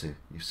tries to.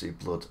 You see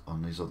blood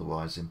on his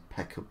otherwise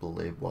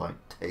impeccably white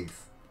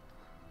teeth.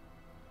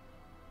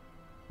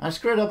 I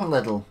screwed up a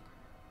little,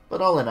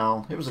 but all in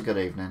all, it was a good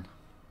evening.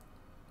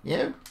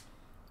 You?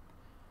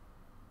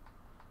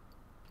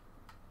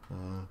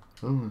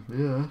 Oh,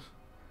 yes.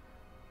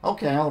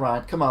 Okay,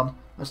 alright, come on.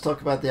 Let's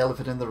talk about the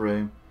elephant in the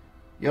room.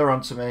 You're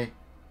onto me,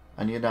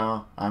 and you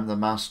know I'm the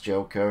masked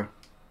Joker.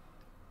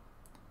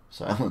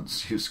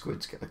 Silence. You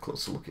squids get a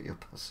closer look at your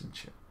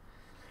passenger.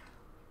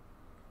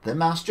 The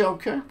masked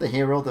Joker? The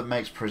hero that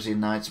makes prison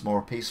nights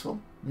more peaceful?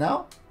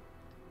 No?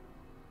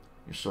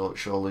 You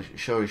surely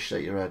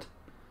shake your head.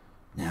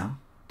 No?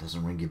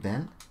 Doesn't ring your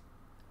bell?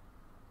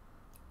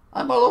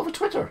 I'm all over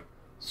Twitter,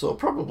 so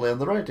probably on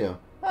the radio,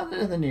 and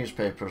in the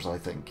newspapers, I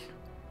think.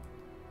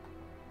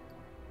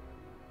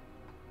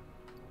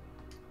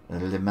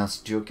 The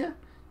masked Joker?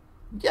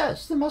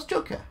 Yes, the masked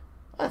Joker.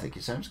 I think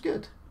it sounds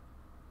good.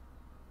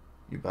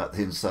 You bite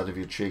the inside of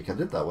your cheek. I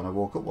did that when I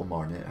woke up one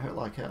morning. It hurt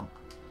like hell.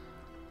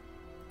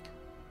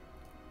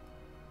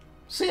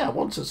 See, I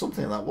wanted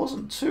something that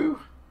wasn't too...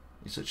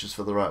 He searches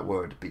for the right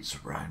word, beats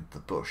around the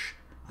bush,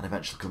 and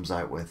eventually comes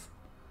out with...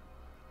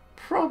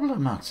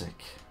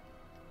 problematic.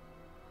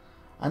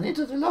 I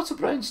needed a lot of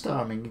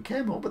brainstorming and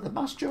came up with the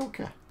masked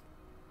Joker.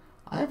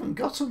 I haven't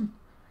gotten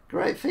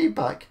great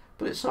feedback,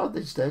 but it's hard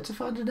these days to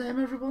find a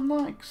name everyone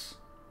likes.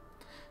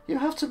 You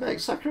have to make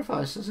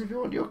sacrifices if you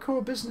want your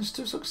core business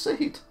to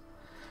succeed.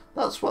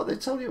 That's what they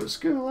tell you at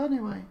school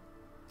anyway.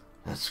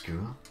 At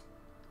school?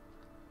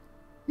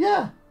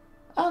 Yeah,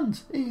 and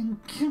ink.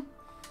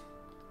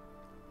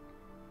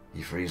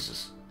 He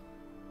freezes.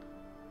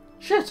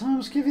 Shit, I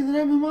must give you the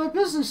name of my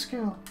business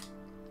school.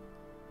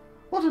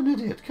 What an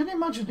idiot. Can you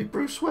imagine if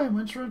Bruce Wayne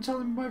went around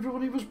telling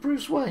everyone he was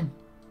Bruce Wayne?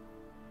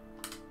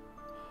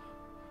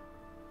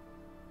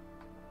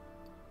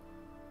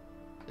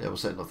 Yeah, we'll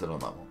say nothing on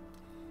that one.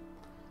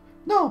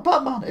 No,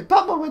 Batman. If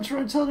Batman went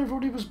around telling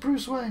everyone he was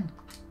Bruce Wayne.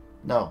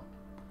 No.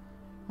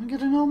 I'm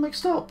getting all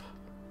mixed up.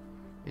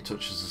 He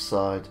touches his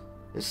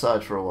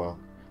side for a while,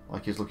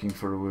 like he's looking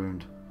for a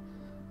wound.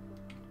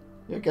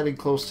 You're getting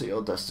close to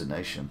your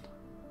destination.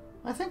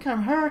 I think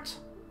I'm hurt.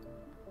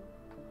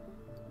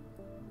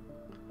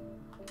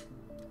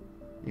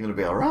 You're going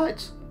to be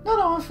alright?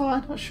 No, I'm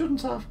fine. I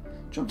shouldn't have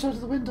jumped out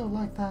of the window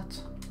like that.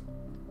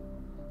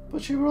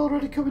 But you were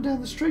already coming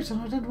down the street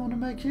and I didn't want to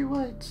make you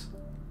wait.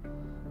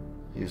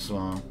 You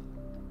smile.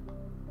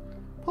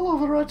 Pull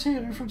over right here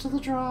in front of the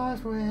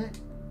driveway.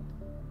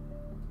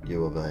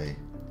 You obey.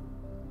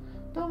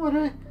 Don't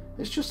worry,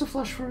 it's just a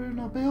flash rune.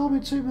 I'll be home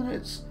in 2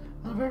 minutes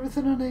and have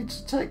everything I need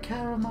to take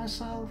care of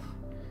myself.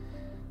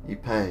 He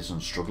pays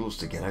and struggles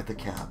to get out the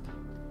cab.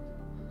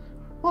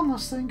 One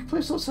last thing,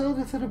 please don't say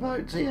anything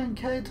about Ian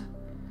Cade.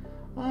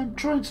 I'm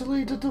trying to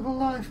lead a double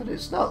life and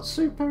it's not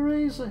super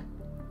easy.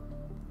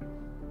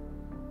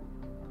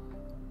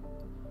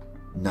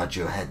 Nod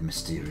your head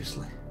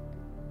mysteriously.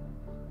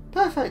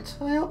 Perfect,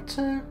 I hope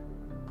to.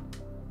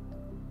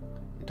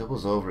 He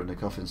doubles over in a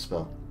coughing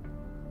spell.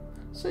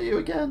 See you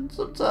again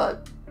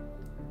sometime.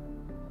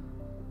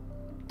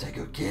 Take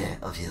good care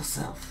of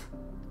yourself.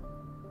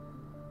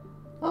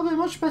 I'll be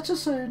much better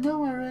soon, no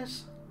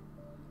worries.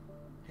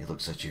 He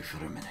looks at you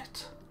for a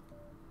minute.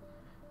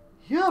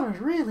 You're a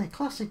really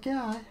classy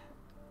guy.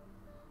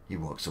 He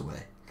walks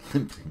away,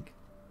 limping.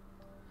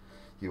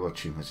 You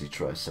watch him as he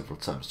tries several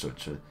times to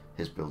enter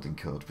his building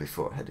code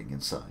before heading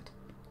inside.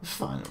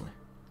 Finally,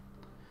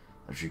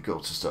 as you go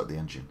to start the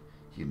engine,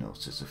 you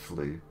notice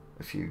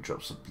a few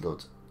drops of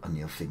blood on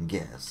your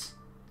fingers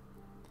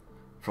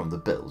from the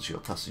bills your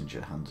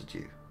passenger handed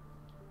you.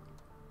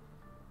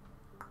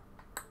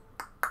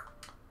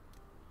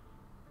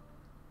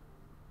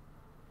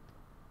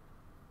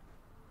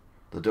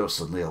 The door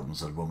suddenly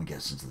opens and a woman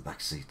gets into the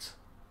back seat.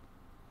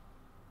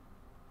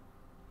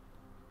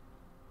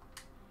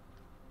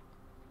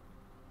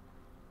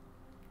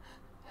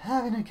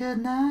 Having a good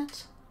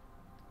night?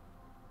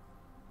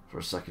 For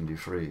a second you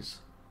freeze.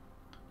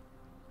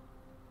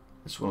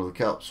 It's one of the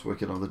cops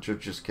working on the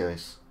judge's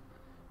case.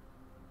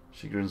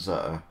 She grins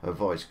at her. Her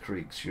voice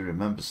creaks. You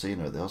remember seeing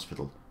her at the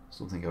hospital.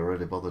 Something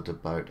already bothered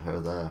about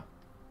her there.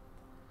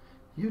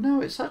 You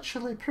know, it's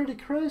actually pretty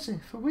crazy.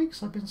 For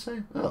weeks I've been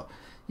saying... Oh,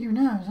 you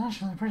know, it's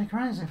actually pretty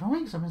crazy. For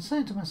weeks I've been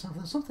saying to myself,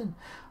 there's something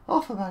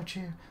off about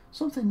you.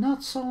 Something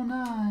not so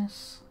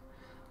nice.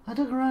 I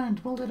dug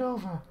around, mulled it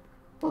over.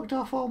 Bugged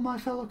off all my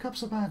fellow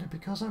cops about it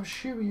because I was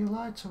sure you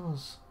lied to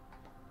us.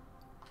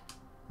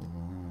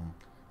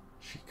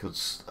 She could...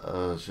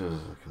 I've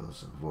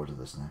avoided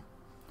this now.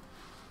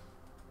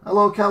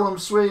 Hello, Callum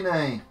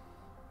Sweeney.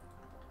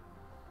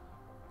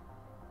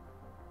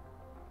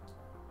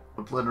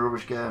 We're playing a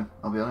rubbish game,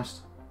 I'll be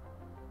honest.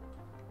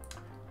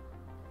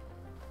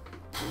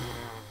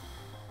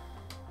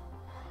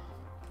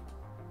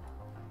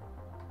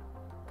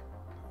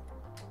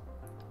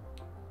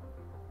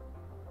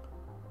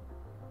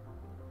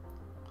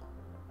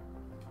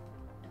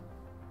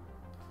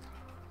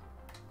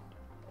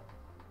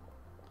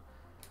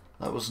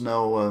 That was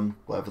no,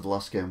 whatever the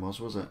last game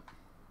was it?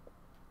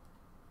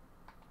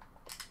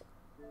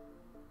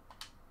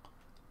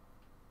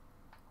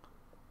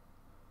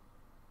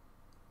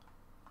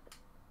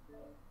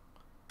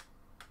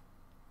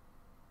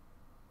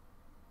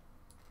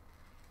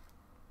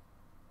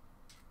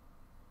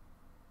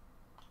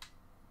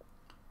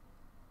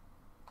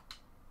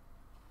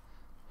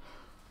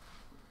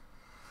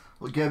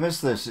 What game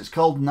is this? It's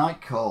called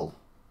Night Call,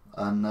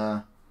 and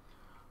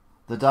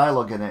the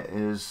dialogue in it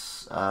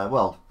is,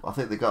 well, I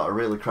think they got a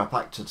really crap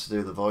actor to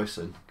do the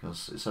voicing,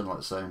 because it sounded like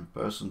the same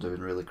person doing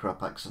really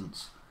crap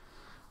accents.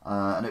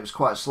 And it was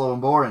quite slow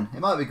and boring. It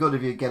might be good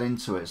if you get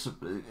into it.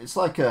 It's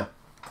like a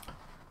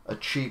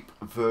cheap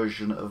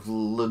version of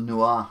Le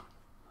Noir.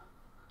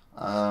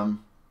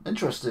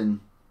 Interesting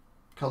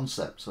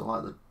concept. I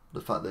like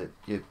the fact that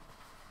you...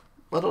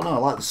 I don't know, I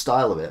like the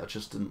style of it. I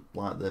just didn't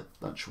like the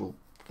actual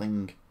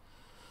thing.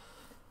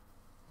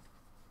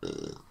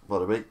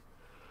 What a bit.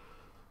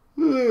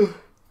 Yeah.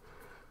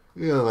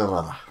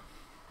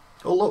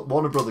 Oh look,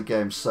 Warner Brother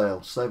games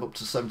sale. Save up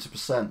to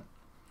 70%.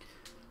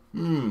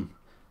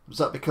 Was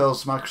that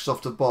because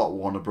Microsoft have bought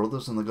Warner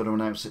Brothers and they're going to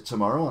announce it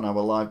tomorrow on our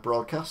live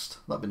broadcast?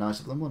 That'd be nice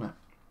of them, wouldn't it?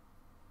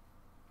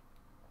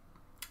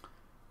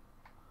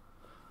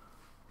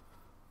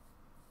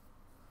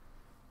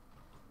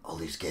 All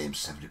these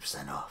games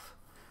 70% off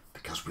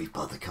because we've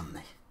bought the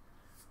company.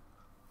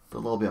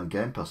 They'll all be on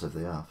Gamepass if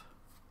they have.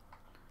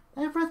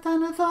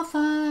 Everything is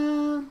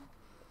awesome.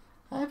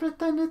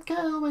 Everything is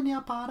cool when you're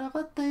part of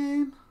a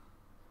team.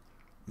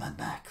 Mad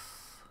Max.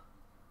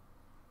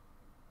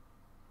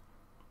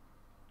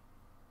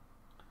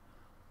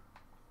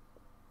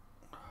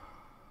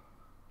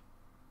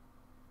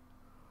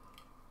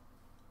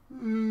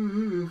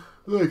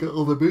 They got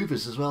all the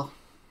movies as well.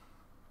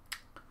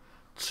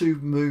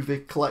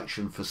 2-movie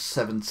collection for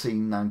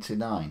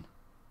 $17.99.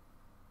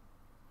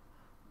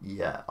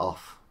 Yeah,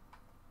 off.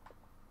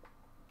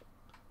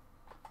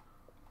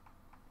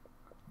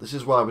 This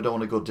is why we don't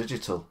want to go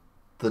digital.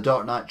 The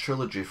Dark Knight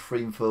Trilogy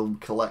free film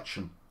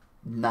collection,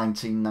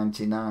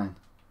 $19.99.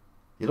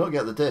 You don't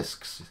get the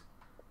discs.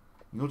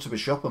 You go to the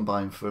shop and buy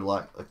them for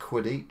like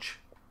 £1 each.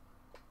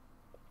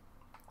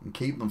 And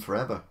keep them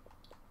forever.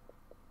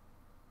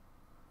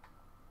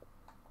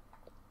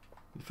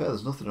 To be fair,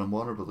 there's nothing on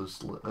Warner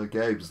Brothers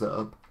games that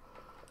I'm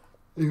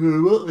even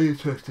remotely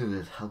interested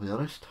in, I'll be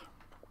honest.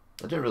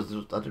 I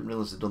didn't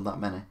realise they'd done that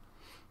many.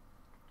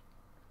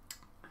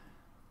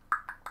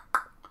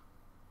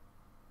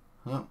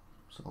 Oh,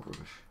 it's all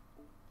rubbish.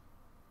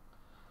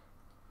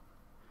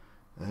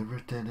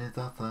 Everything is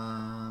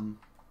awesome.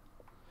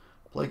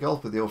 Play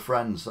golf with your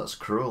friends, that's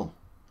cruel.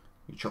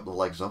 You chop the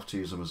legs off to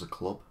use them as a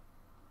club.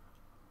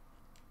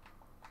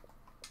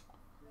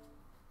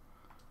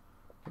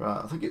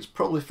 Right, I think it's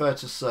probably fair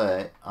to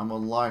say I'm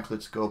unlikely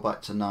to go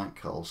back to Night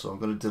Call, so I'm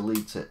going to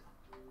delete it.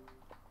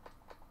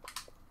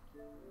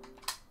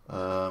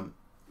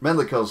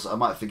 Mainly because I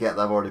might forget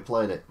that I've already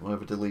played it.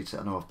 Whenever I delete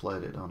it, I know I've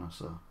played it, don't I?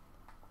 So.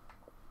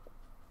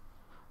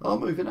 Oh,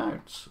 Moving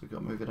Out. We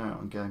got Moving Out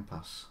on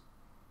Gamepass.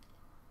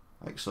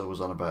 EXO was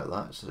on about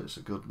that. Said it's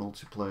a good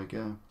multiplayer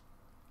game.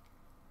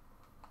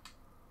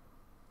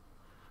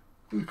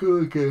 We go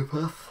on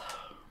Gamepass.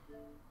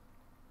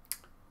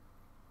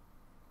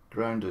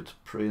 Grounded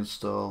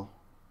pre-install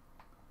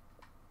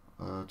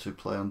to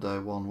play on day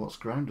one. What's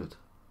Grounded?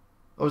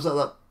 Oh, is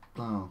that?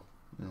 Oh,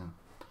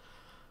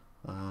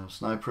 yeah.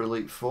 Sniper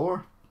Elite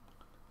 4.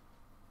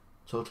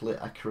 Totally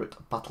accurate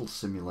battle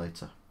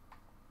simulator.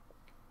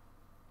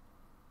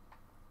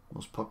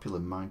 Most popular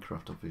in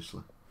Minecraft,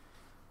 obviously.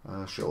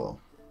 Show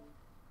all.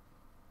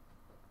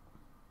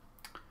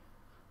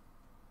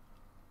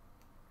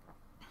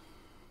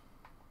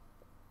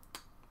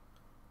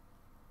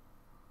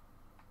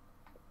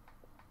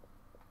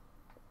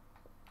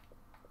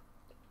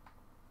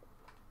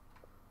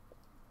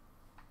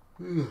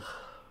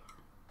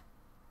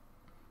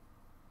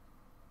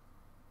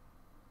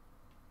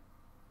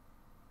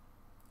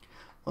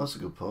 Well, that's a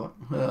good part.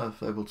 Yeah,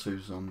 Fable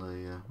 2's on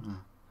the...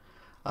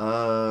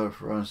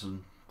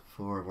 Horizon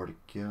 4 I've already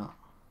got.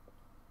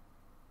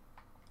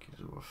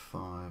 Gears of War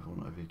 5,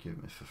 whatever you give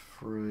me for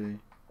free.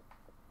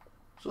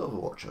 It's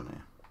Overwatch on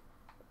here.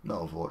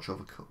 Not Overwatch,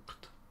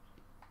 Overcooked.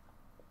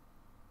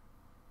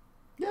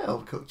 Yeah,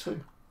 Overcooked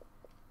 2.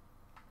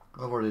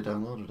 I've already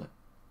downloaded it.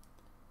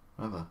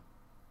 Whatever.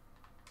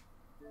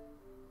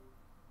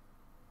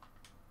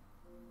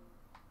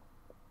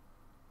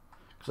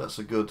 Because that's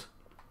a good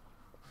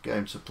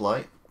game to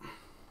play.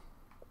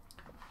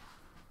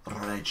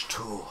 Rage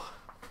 2.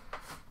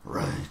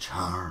 Rage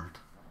hard.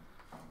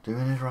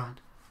 Doing it right.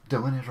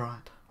 Doing it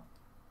right.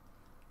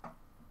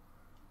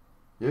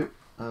 You?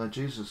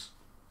 Jesus.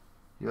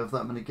 You have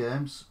that many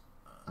games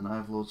and I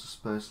have loads of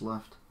space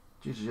left.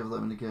 Jesus, you have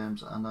that many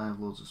games and I have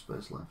loads of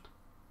space left.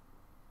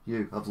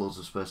 You have loads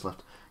of space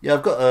left. Yeah,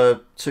 I've got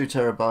a 2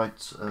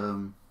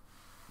 terabyte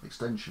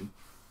extension.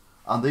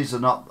 And these are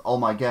not all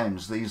my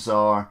games. These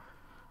are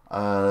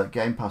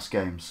Gamepass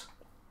games.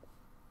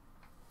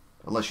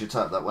 Unless you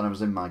type that when I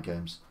was in my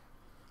games.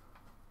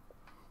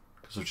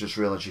 Because I've just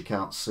realised you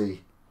can't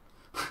see.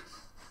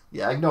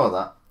 Yeah, ignore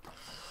that.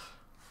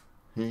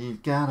 He's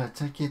got a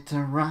ticket to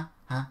ride.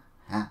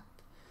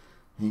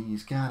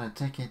 He's got a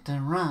ticket to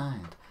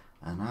ride.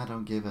 And I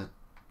don't give a...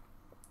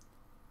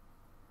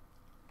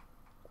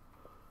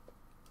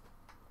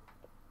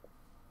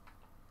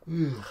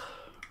 Ugh.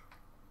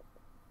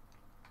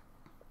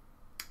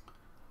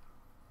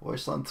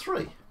 Wasteland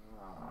 3.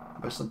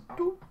 Wasteland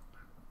 2.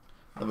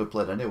 Never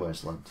played any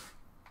Wasteland.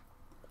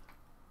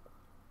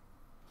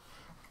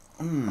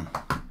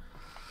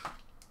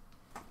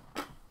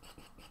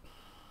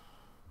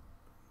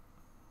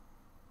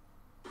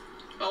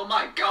 Oh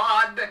my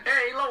god, the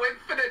Halo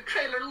Infinite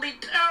trailer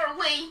leaked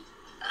early!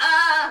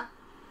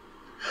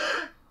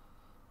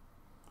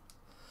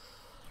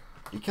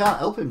 He can't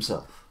help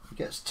himself. He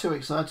gets too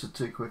excited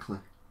too quickly.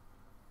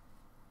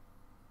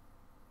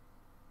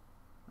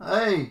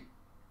 Hey!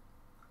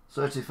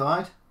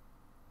 Certified?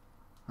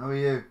 How are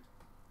you?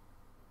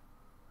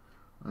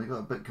 They got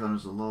a Bitcoin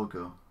as a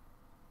logo.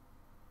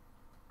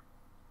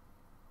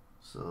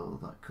 So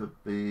that could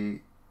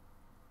be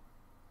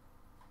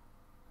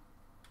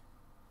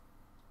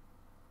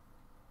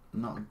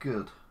not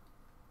good.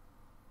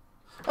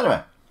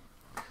 Anyway.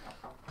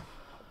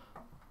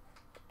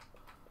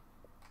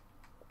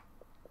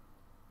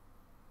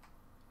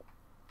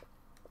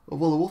 Oh,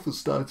 well, the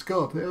Wolfenstein's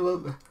gone here,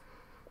 haven't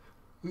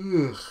they?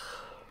 Ugh.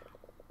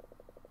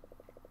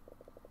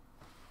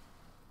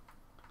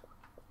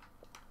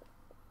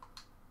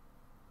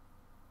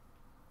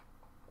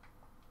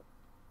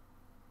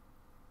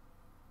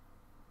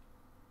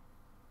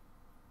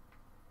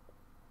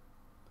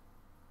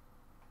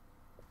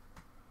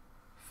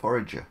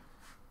 Forager.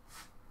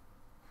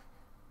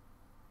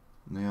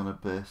 Neon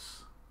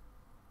Abyss.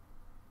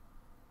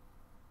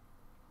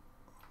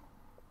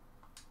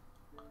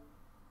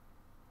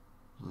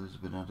 So these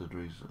have been added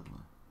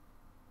recently.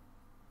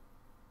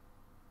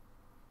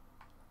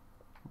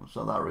 Well, it's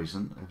not that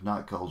recent, if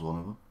Nightcall's one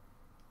of them.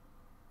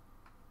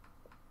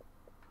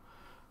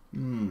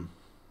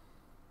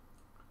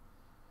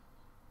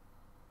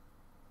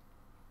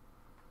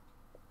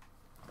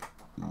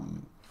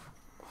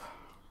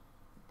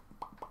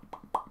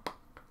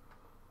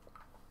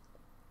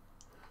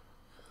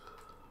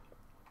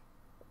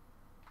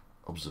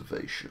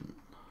 Observation.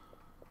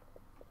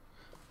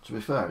 To be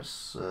fair,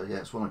 it's yeah,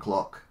 it's 1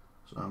 o'clock,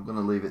 so I'm going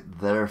to leave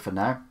it there for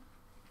now.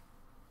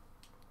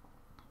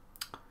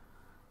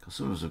 Because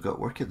soon as I've got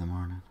work in the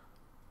morning.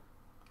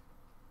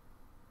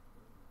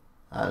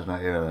 That's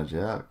not even a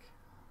joke.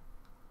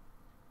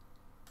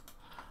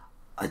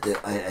 I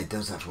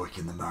does have work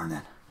in the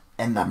morning.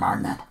 In the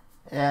morning.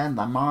 In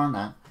the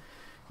morning.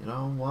 You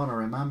don't want to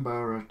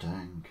remember a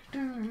thing.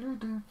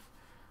 Do-do-do-do.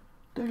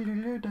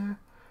 Do-do-do-do.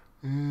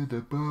 In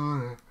the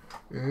morning.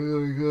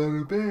 It's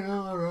gonna be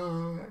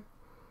alright.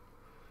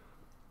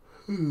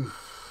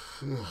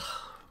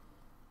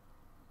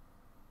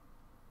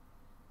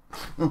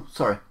 Oh,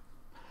 sorry.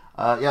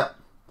 Yeah.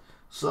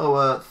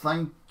 So,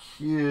 thank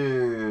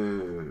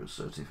you,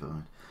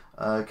 Certified.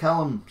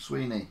 Callum,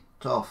 Sweeney,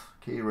 Toff,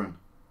 Kieran,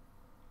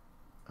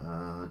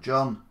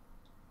 John,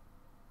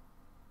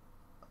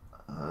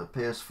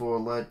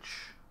 PS4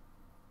 Ledge,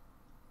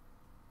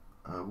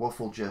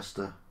 Waffle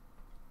Jester,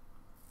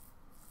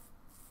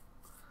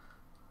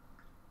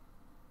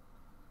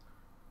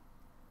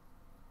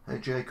 Hey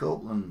J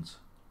Copeland,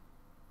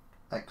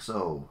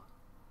 XO,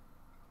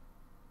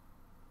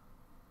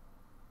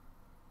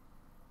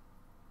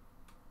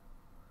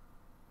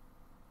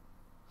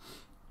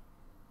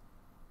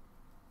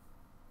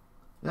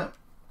 yep.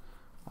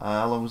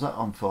 How long was that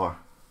on for?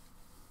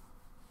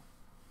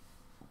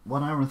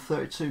 1 hour and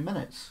 32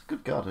 minutes.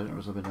 Good God, I didn't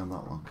realize I've been on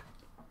that long.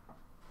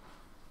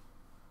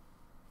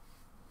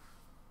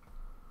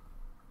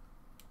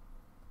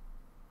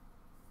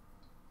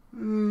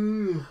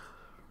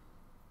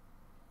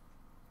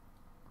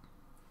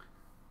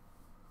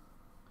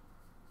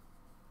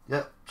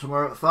 Yep,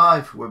 tomorrow at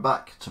 5. We're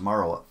back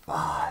tomorrow at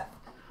 5.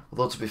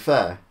 Although to be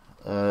fair,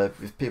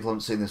 if people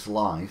haven't seen this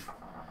live,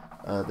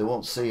 they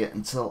won't see it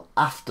until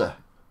after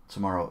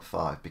tomorrow at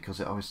 5, because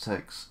it always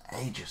takes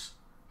ages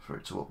for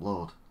it to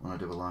upload when I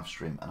do a live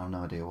stream, and I've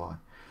no idea why.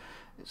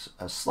 It's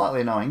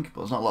slightly annoying,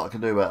 but there's not a lot I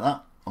can do about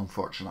that,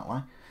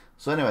 unfortunately.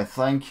 So anyway,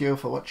 thank you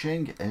for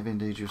watching, if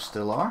indeed you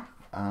still are,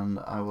 and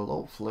I will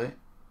hopefully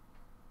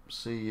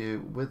see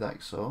you with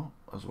EXO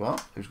as well,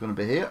 who's going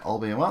to be here, all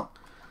being well,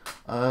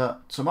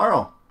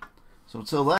 tomorrow. So until then.